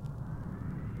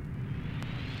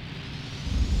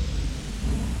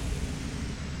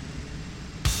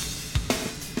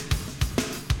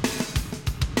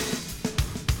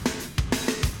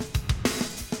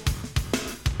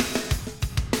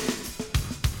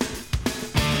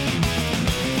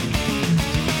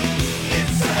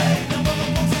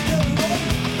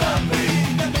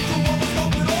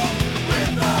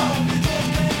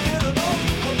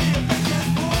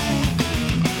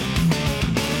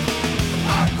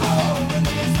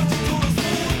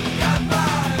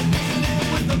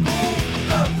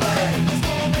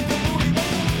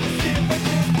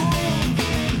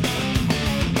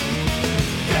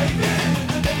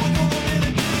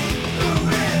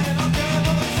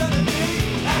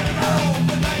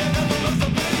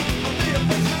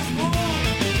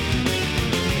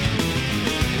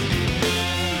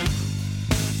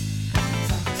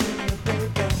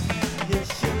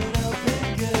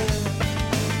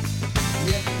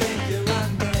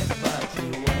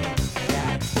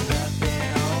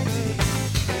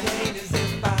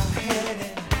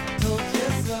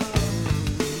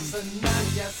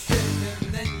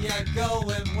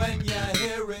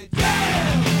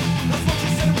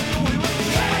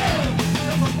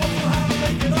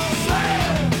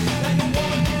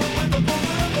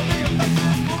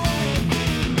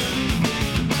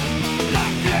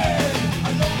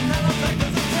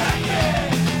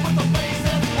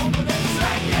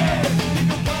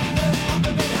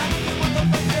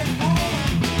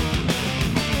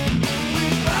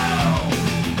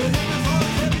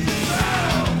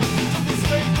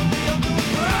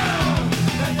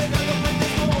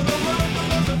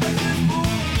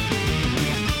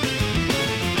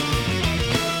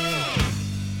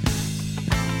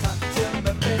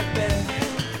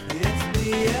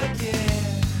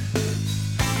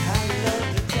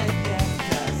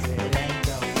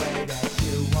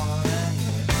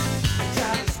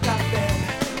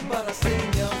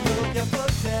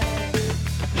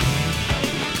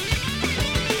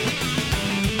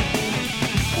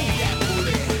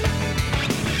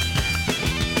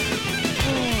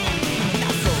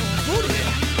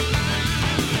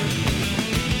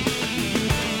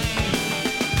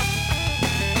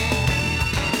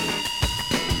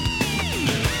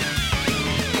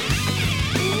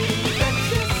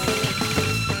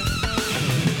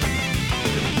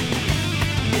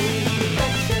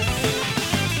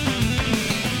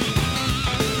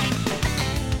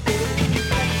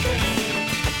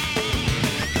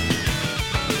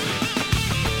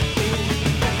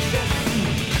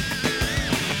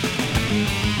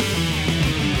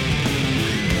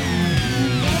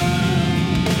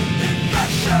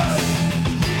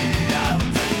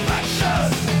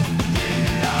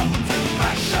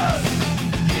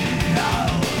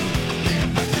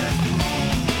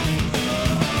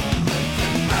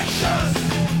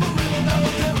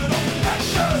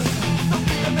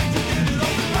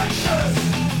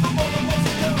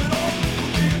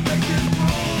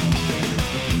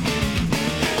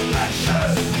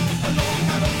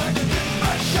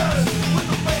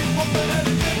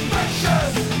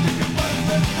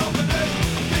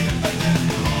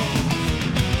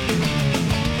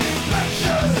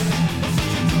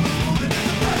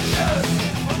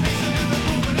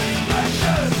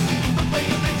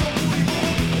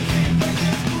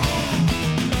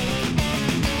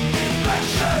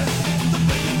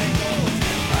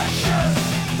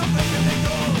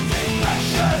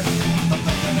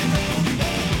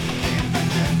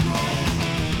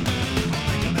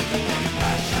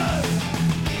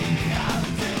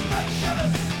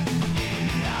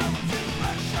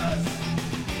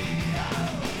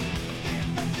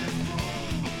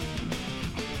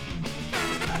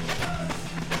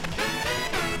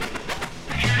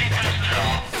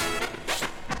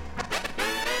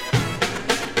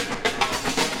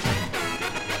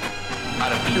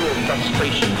 out of pure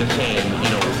frustration, just saying,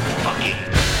 fuck it.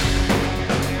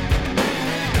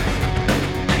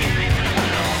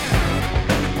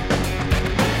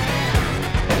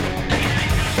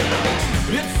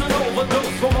 It's an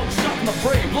overdose from a shot in the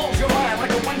brain. Blows your mind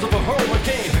like the winds of a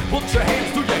hurricane. Put your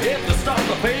hands through your head to stop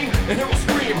the pain, and hear a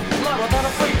scream louder than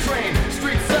a freight train.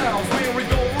 Street sounds,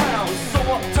 merry-go-round, so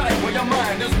uptight where your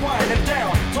mind is winding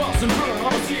down. Toss and turn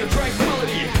on a sea of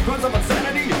tranquility. Crimes of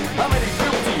insanity, how many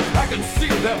guilty? I can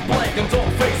see their blank and dull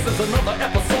faces. Another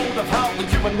episode of how the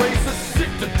human race is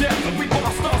sick to death, and we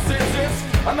lost our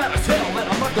senses. I'm mad as hell, and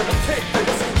I'm not gonna take this.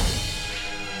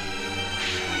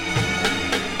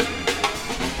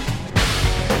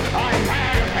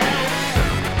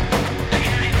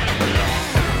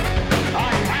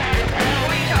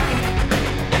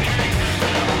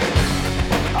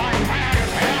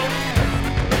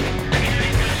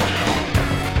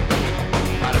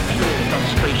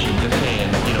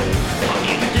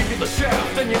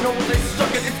 And you know they stuck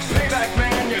it, it's payback,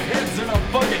 man, your head's in a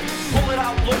bucket. Pull it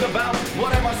out, look about, what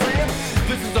am I saying?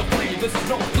 This is a plea, this is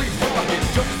no plea bargain.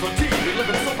 Just for TV,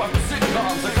 living soap opera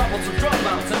sitcoms, a couple of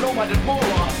dropouts, and no-minded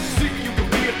morons. See, you can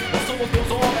be it, and so it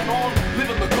goes on and on.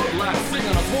 Living the good life,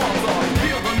 singing a swan song.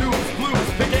 Hear the news, blues,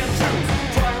 pick and choose.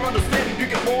 Try and understand it, you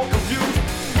get more confused.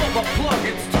 Pull the plug,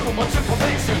 it's too much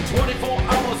information. 24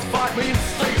 hours, 5 million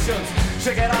stations.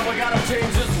 Check it out, we gotta change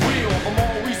this wheel. The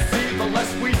more we see, the less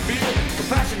we feel.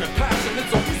 Compassion and passion,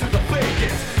 it's a piece of the fake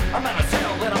it. I'm mad as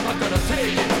hell, and I'm not gonna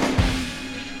take it.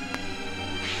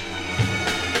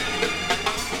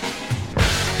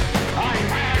 I'm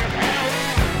mad as hell.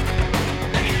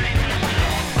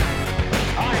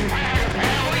 I'm mad as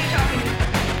hell.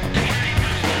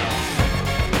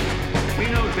 We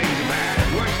know things are bad,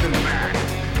 worse than bad.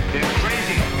 They're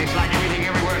crazy. It's like everything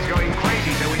everywhere is going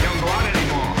crazy, so we don't go out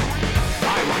anymore.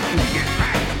 I want you to get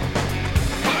mad.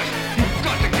 First, you've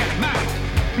got to get mad.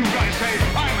 You've got to say,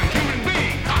 I'm a human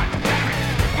being. God damn it.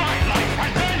 My life, I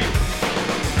tell you.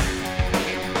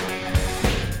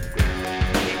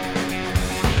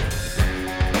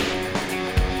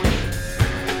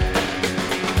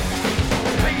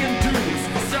 Paying dues,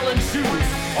 selling shoes,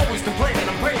 always complaining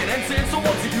and praying and saying, so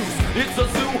what's the use? It's a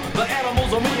zoo, the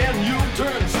animals are me and you.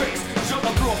 Turn tricks, shove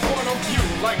them through a point of view.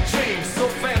 Like change, so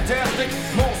fantastic.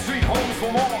 More street homes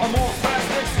for more and more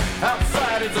plastics.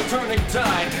 Outside is a turning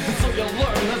tide, and so you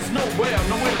learn there's nowhere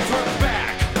to turn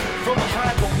back. From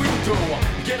behind what we do,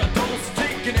 get a dose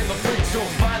taken in the freak show.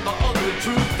 Find the ugly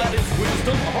truth that is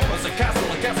wisdom. A home is a castle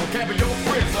can't be your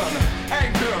prison.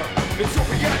 Anger, it's your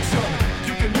reaction.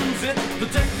 You can use it to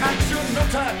take action. No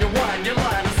time you whine, your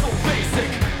line is so basic.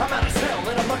 I'm mad as hell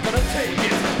and I'm not gonna take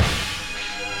it.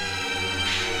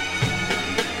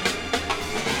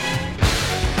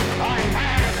 I'm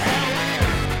mad as hell.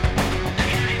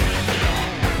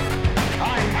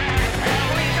 I'm mad as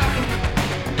hell.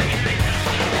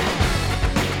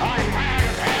 I'm mad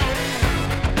as hell.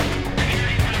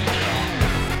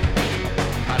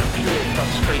 Out of pure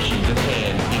frustration, just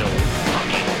saying,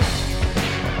 fuck it.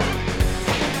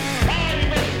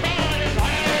 I'm as bad as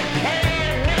hell. Hey,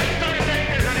 we're not gonna take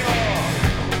this anymore.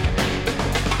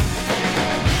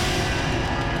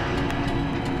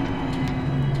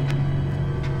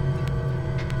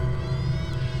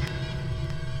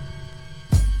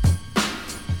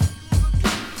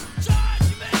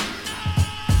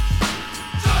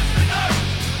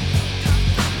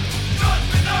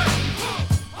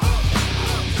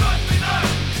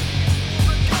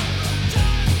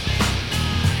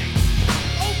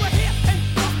 Over here and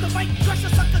across the right, crush a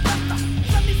sucker duster.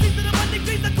 70 seas to the 1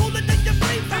 degrees, are cooler than your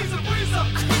freezer.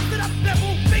 I heat it up,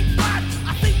 level, big wide.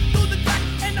 I see through the crack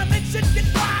and I make shit get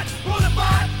wide.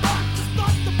 Bonafide, to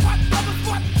start the pot, double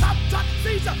spot, top drop,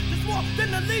 seizure. It's more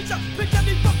than a leisure. Pick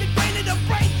every fucking grain in the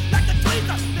brain like a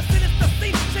tweezer. The sinister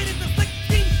scene, shaded the slick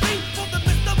scheme, scene for the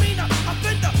misdemeanor.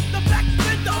 Offender, the black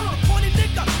fender, the corny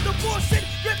nigga, the bullshit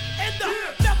rip ender.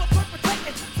 Never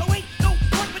perpetrating, so ain't no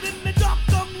purpose in the dark.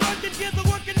 I'm lurking, here's a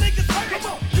working niggas hurting.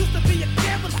 Used to be a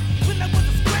gambler when I was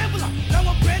a scrambler. Now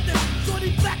I'm branded,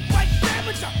 shorty black, white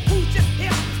damager. Who's just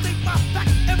here to state my back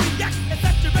and react and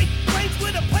saturate brains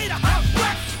with a plate of hot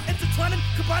wax. Intertwining,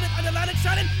 combining, underlining,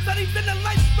 shining. Studies in the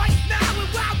light right now and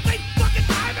wild, great fucking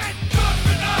timing.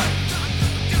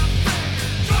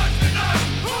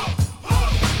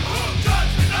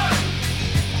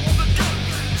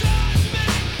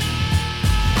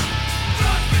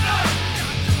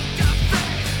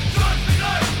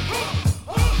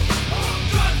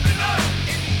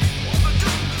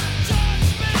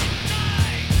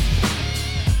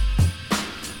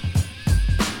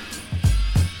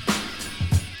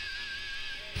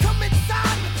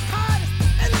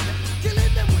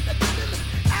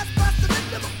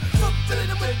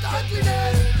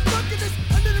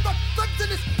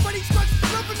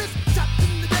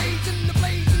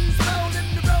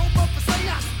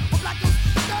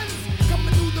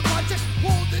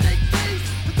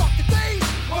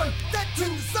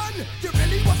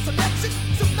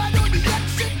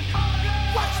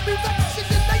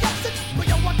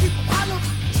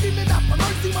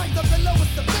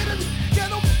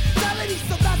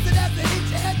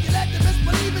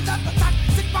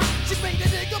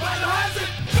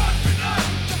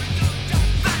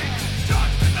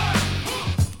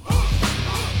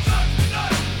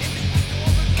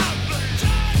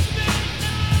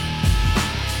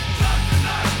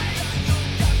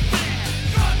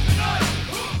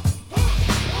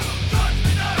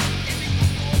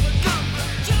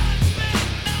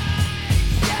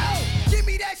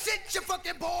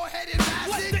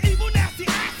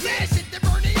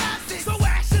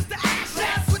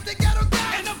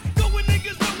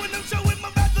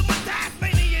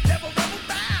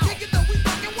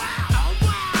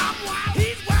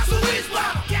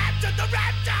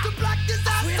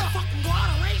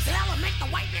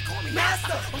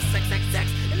 I'm 666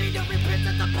 and need to repent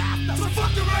at the pastor. So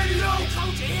fuck the radio.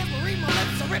 Close your ears, read my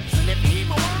lips, or rips, and if you hear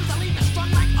my words, I'll leave it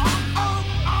strung like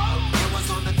It was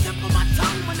on the tip of my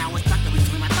tongue when I was stuck in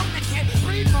between my thumb and can't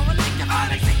breathe for a lick.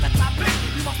 They take the topic,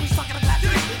 you must be stuck in a glass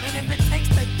dick. And if it takes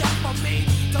the death for me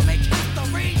to make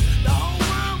history, the whole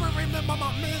world will remember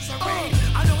my misery.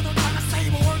 I know they're trying to say,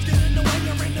 but words get in the way,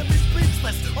 you're in the be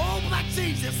speechless. Oh, Black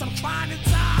Jesus, I'm trying to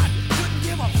die. Couldn't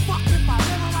give a fuck if I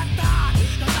live or I die.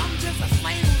 Cause I'm just a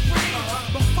slave who's brave.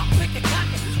 But fuck picking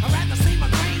cotton, I'd rather see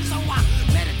my grave. So I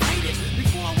meditated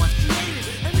before I was created.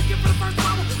 And looking for the first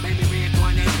power, made me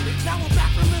reincarnated. Now I'm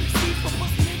back from little seeds for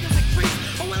pussy niggas and creeps.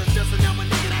 Oh, well, it's just another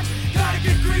nigga that gotta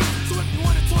get greedy.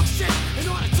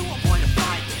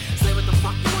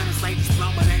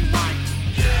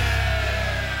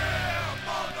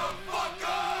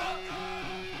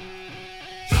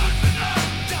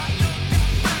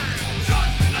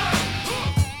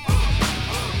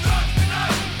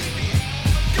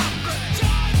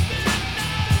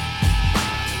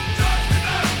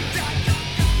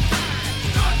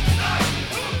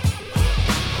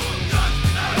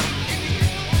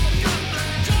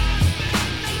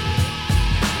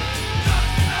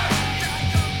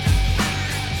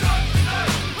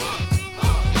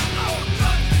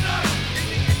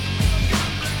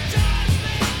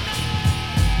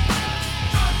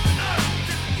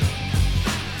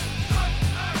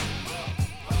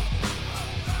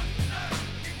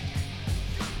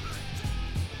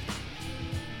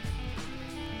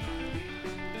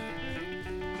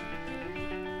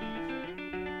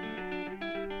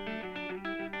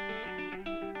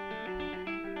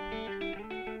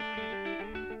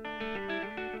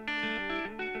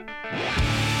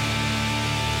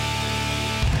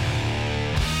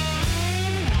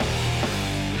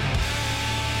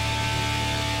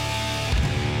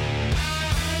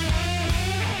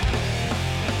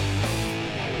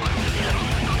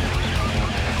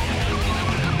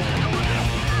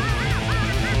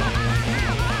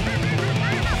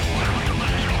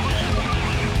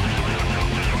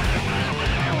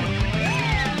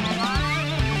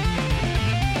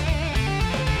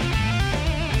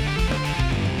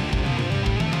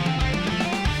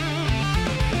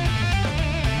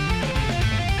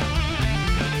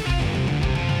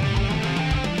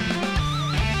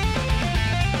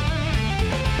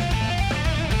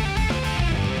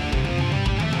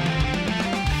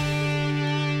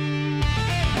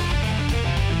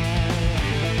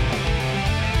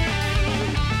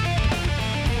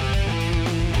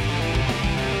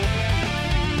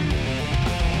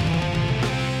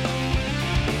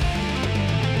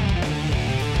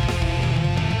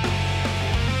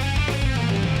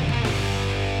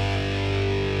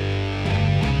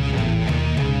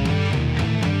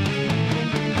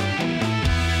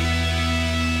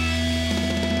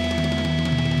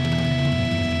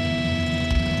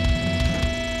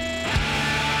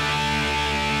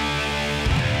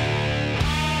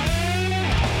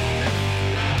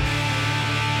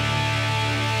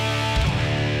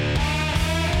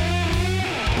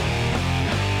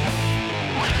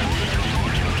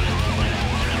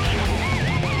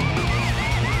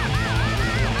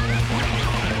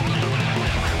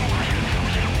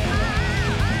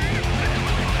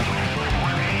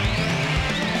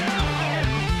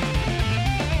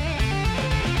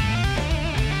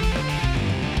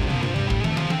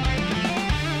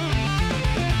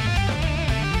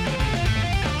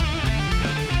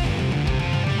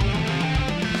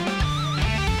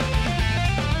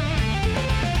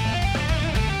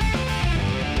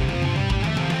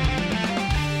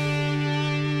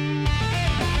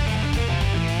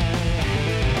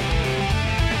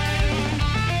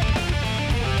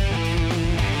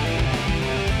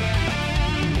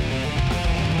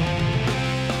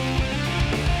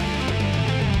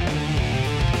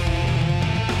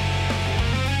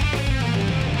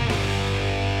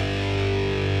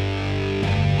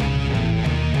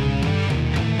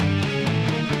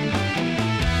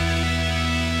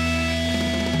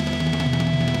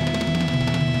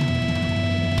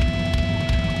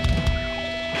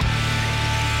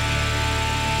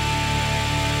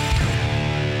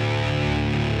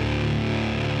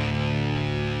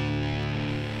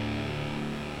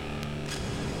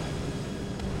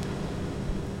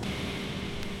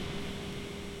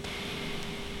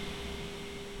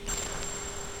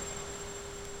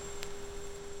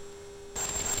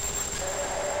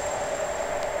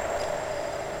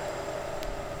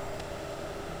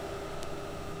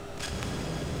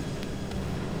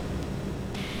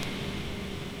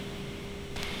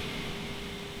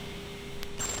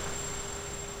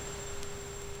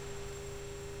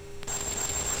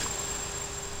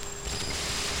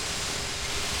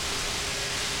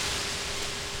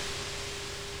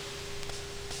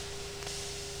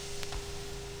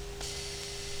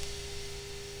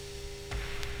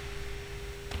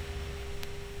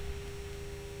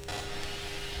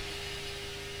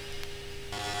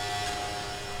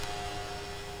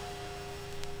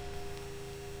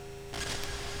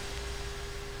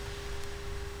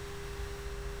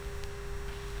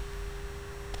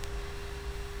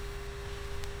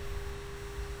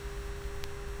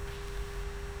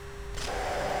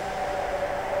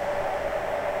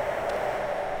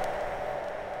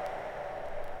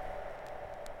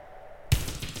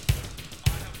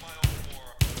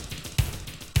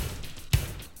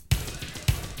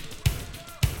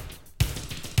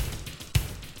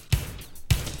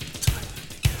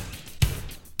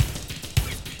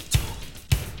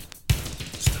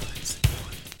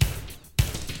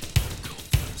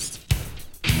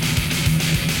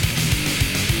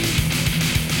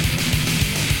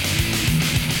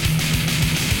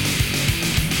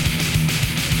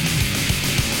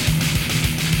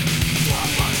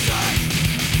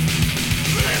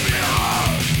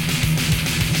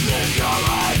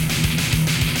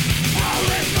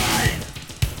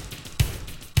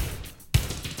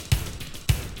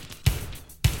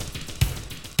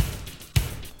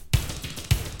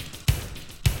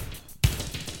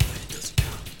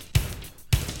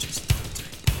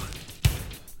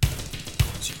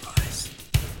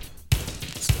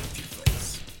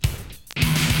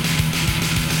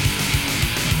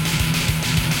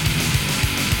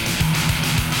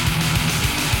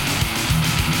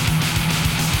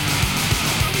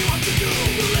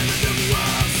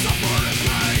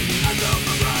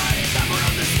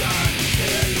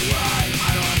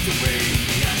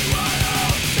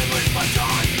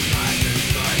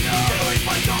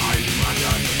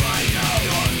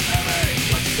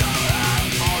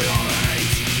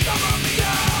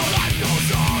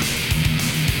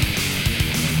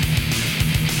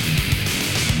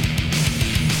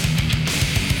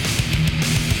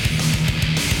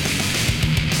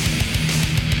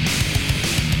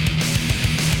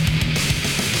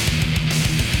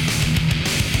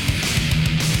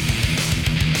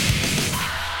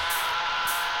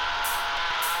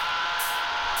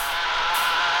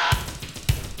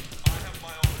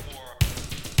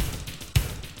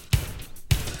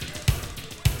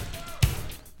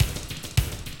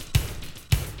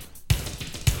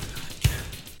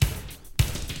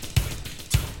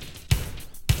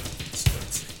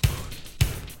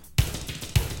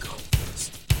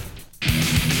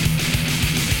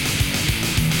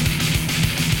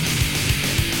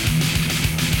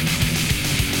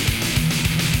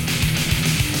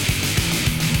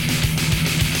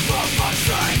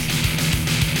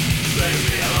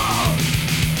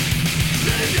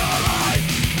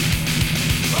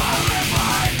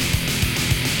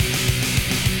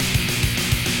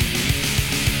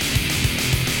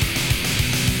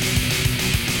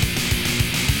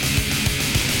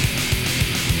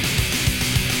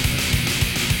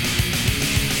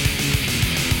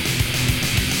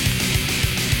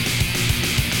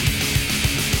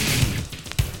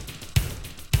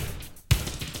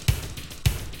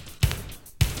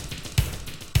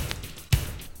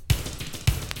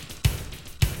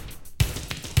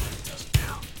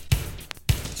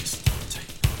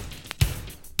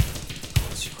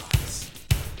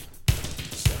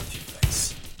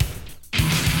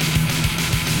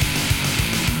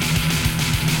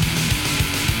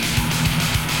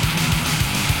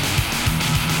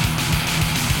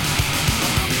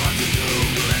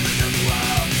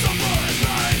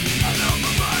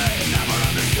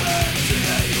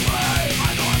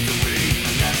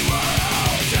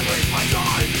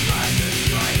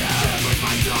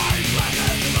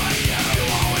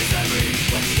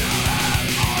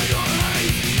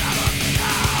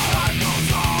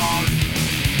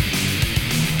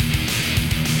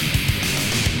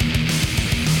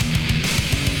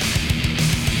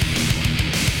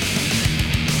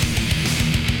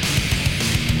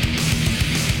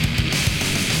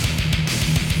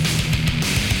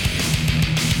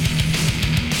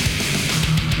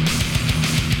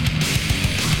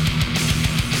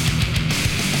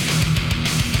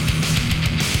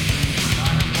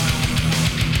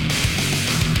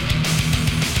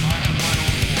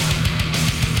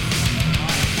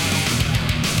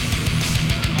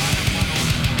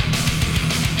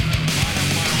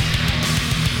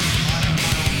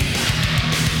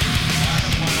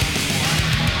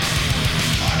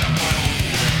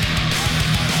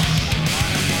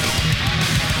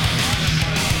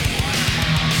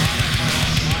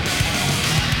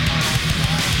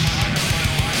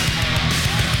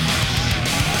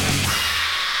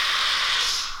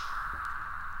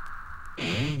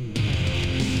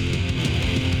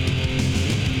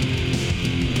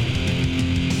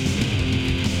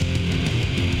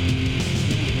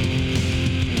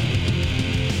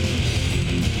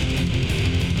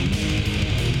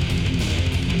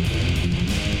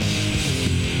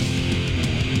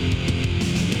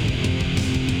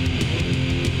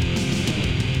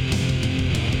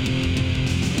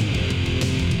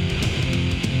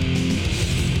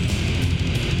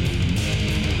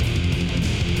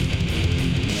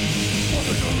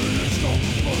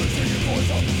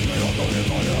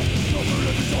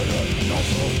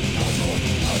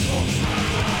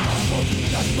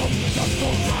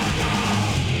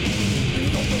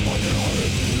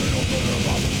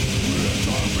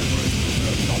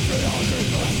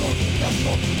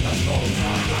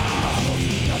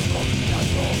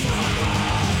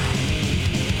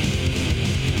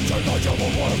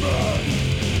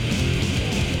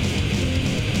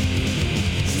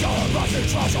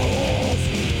 Let's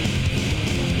go.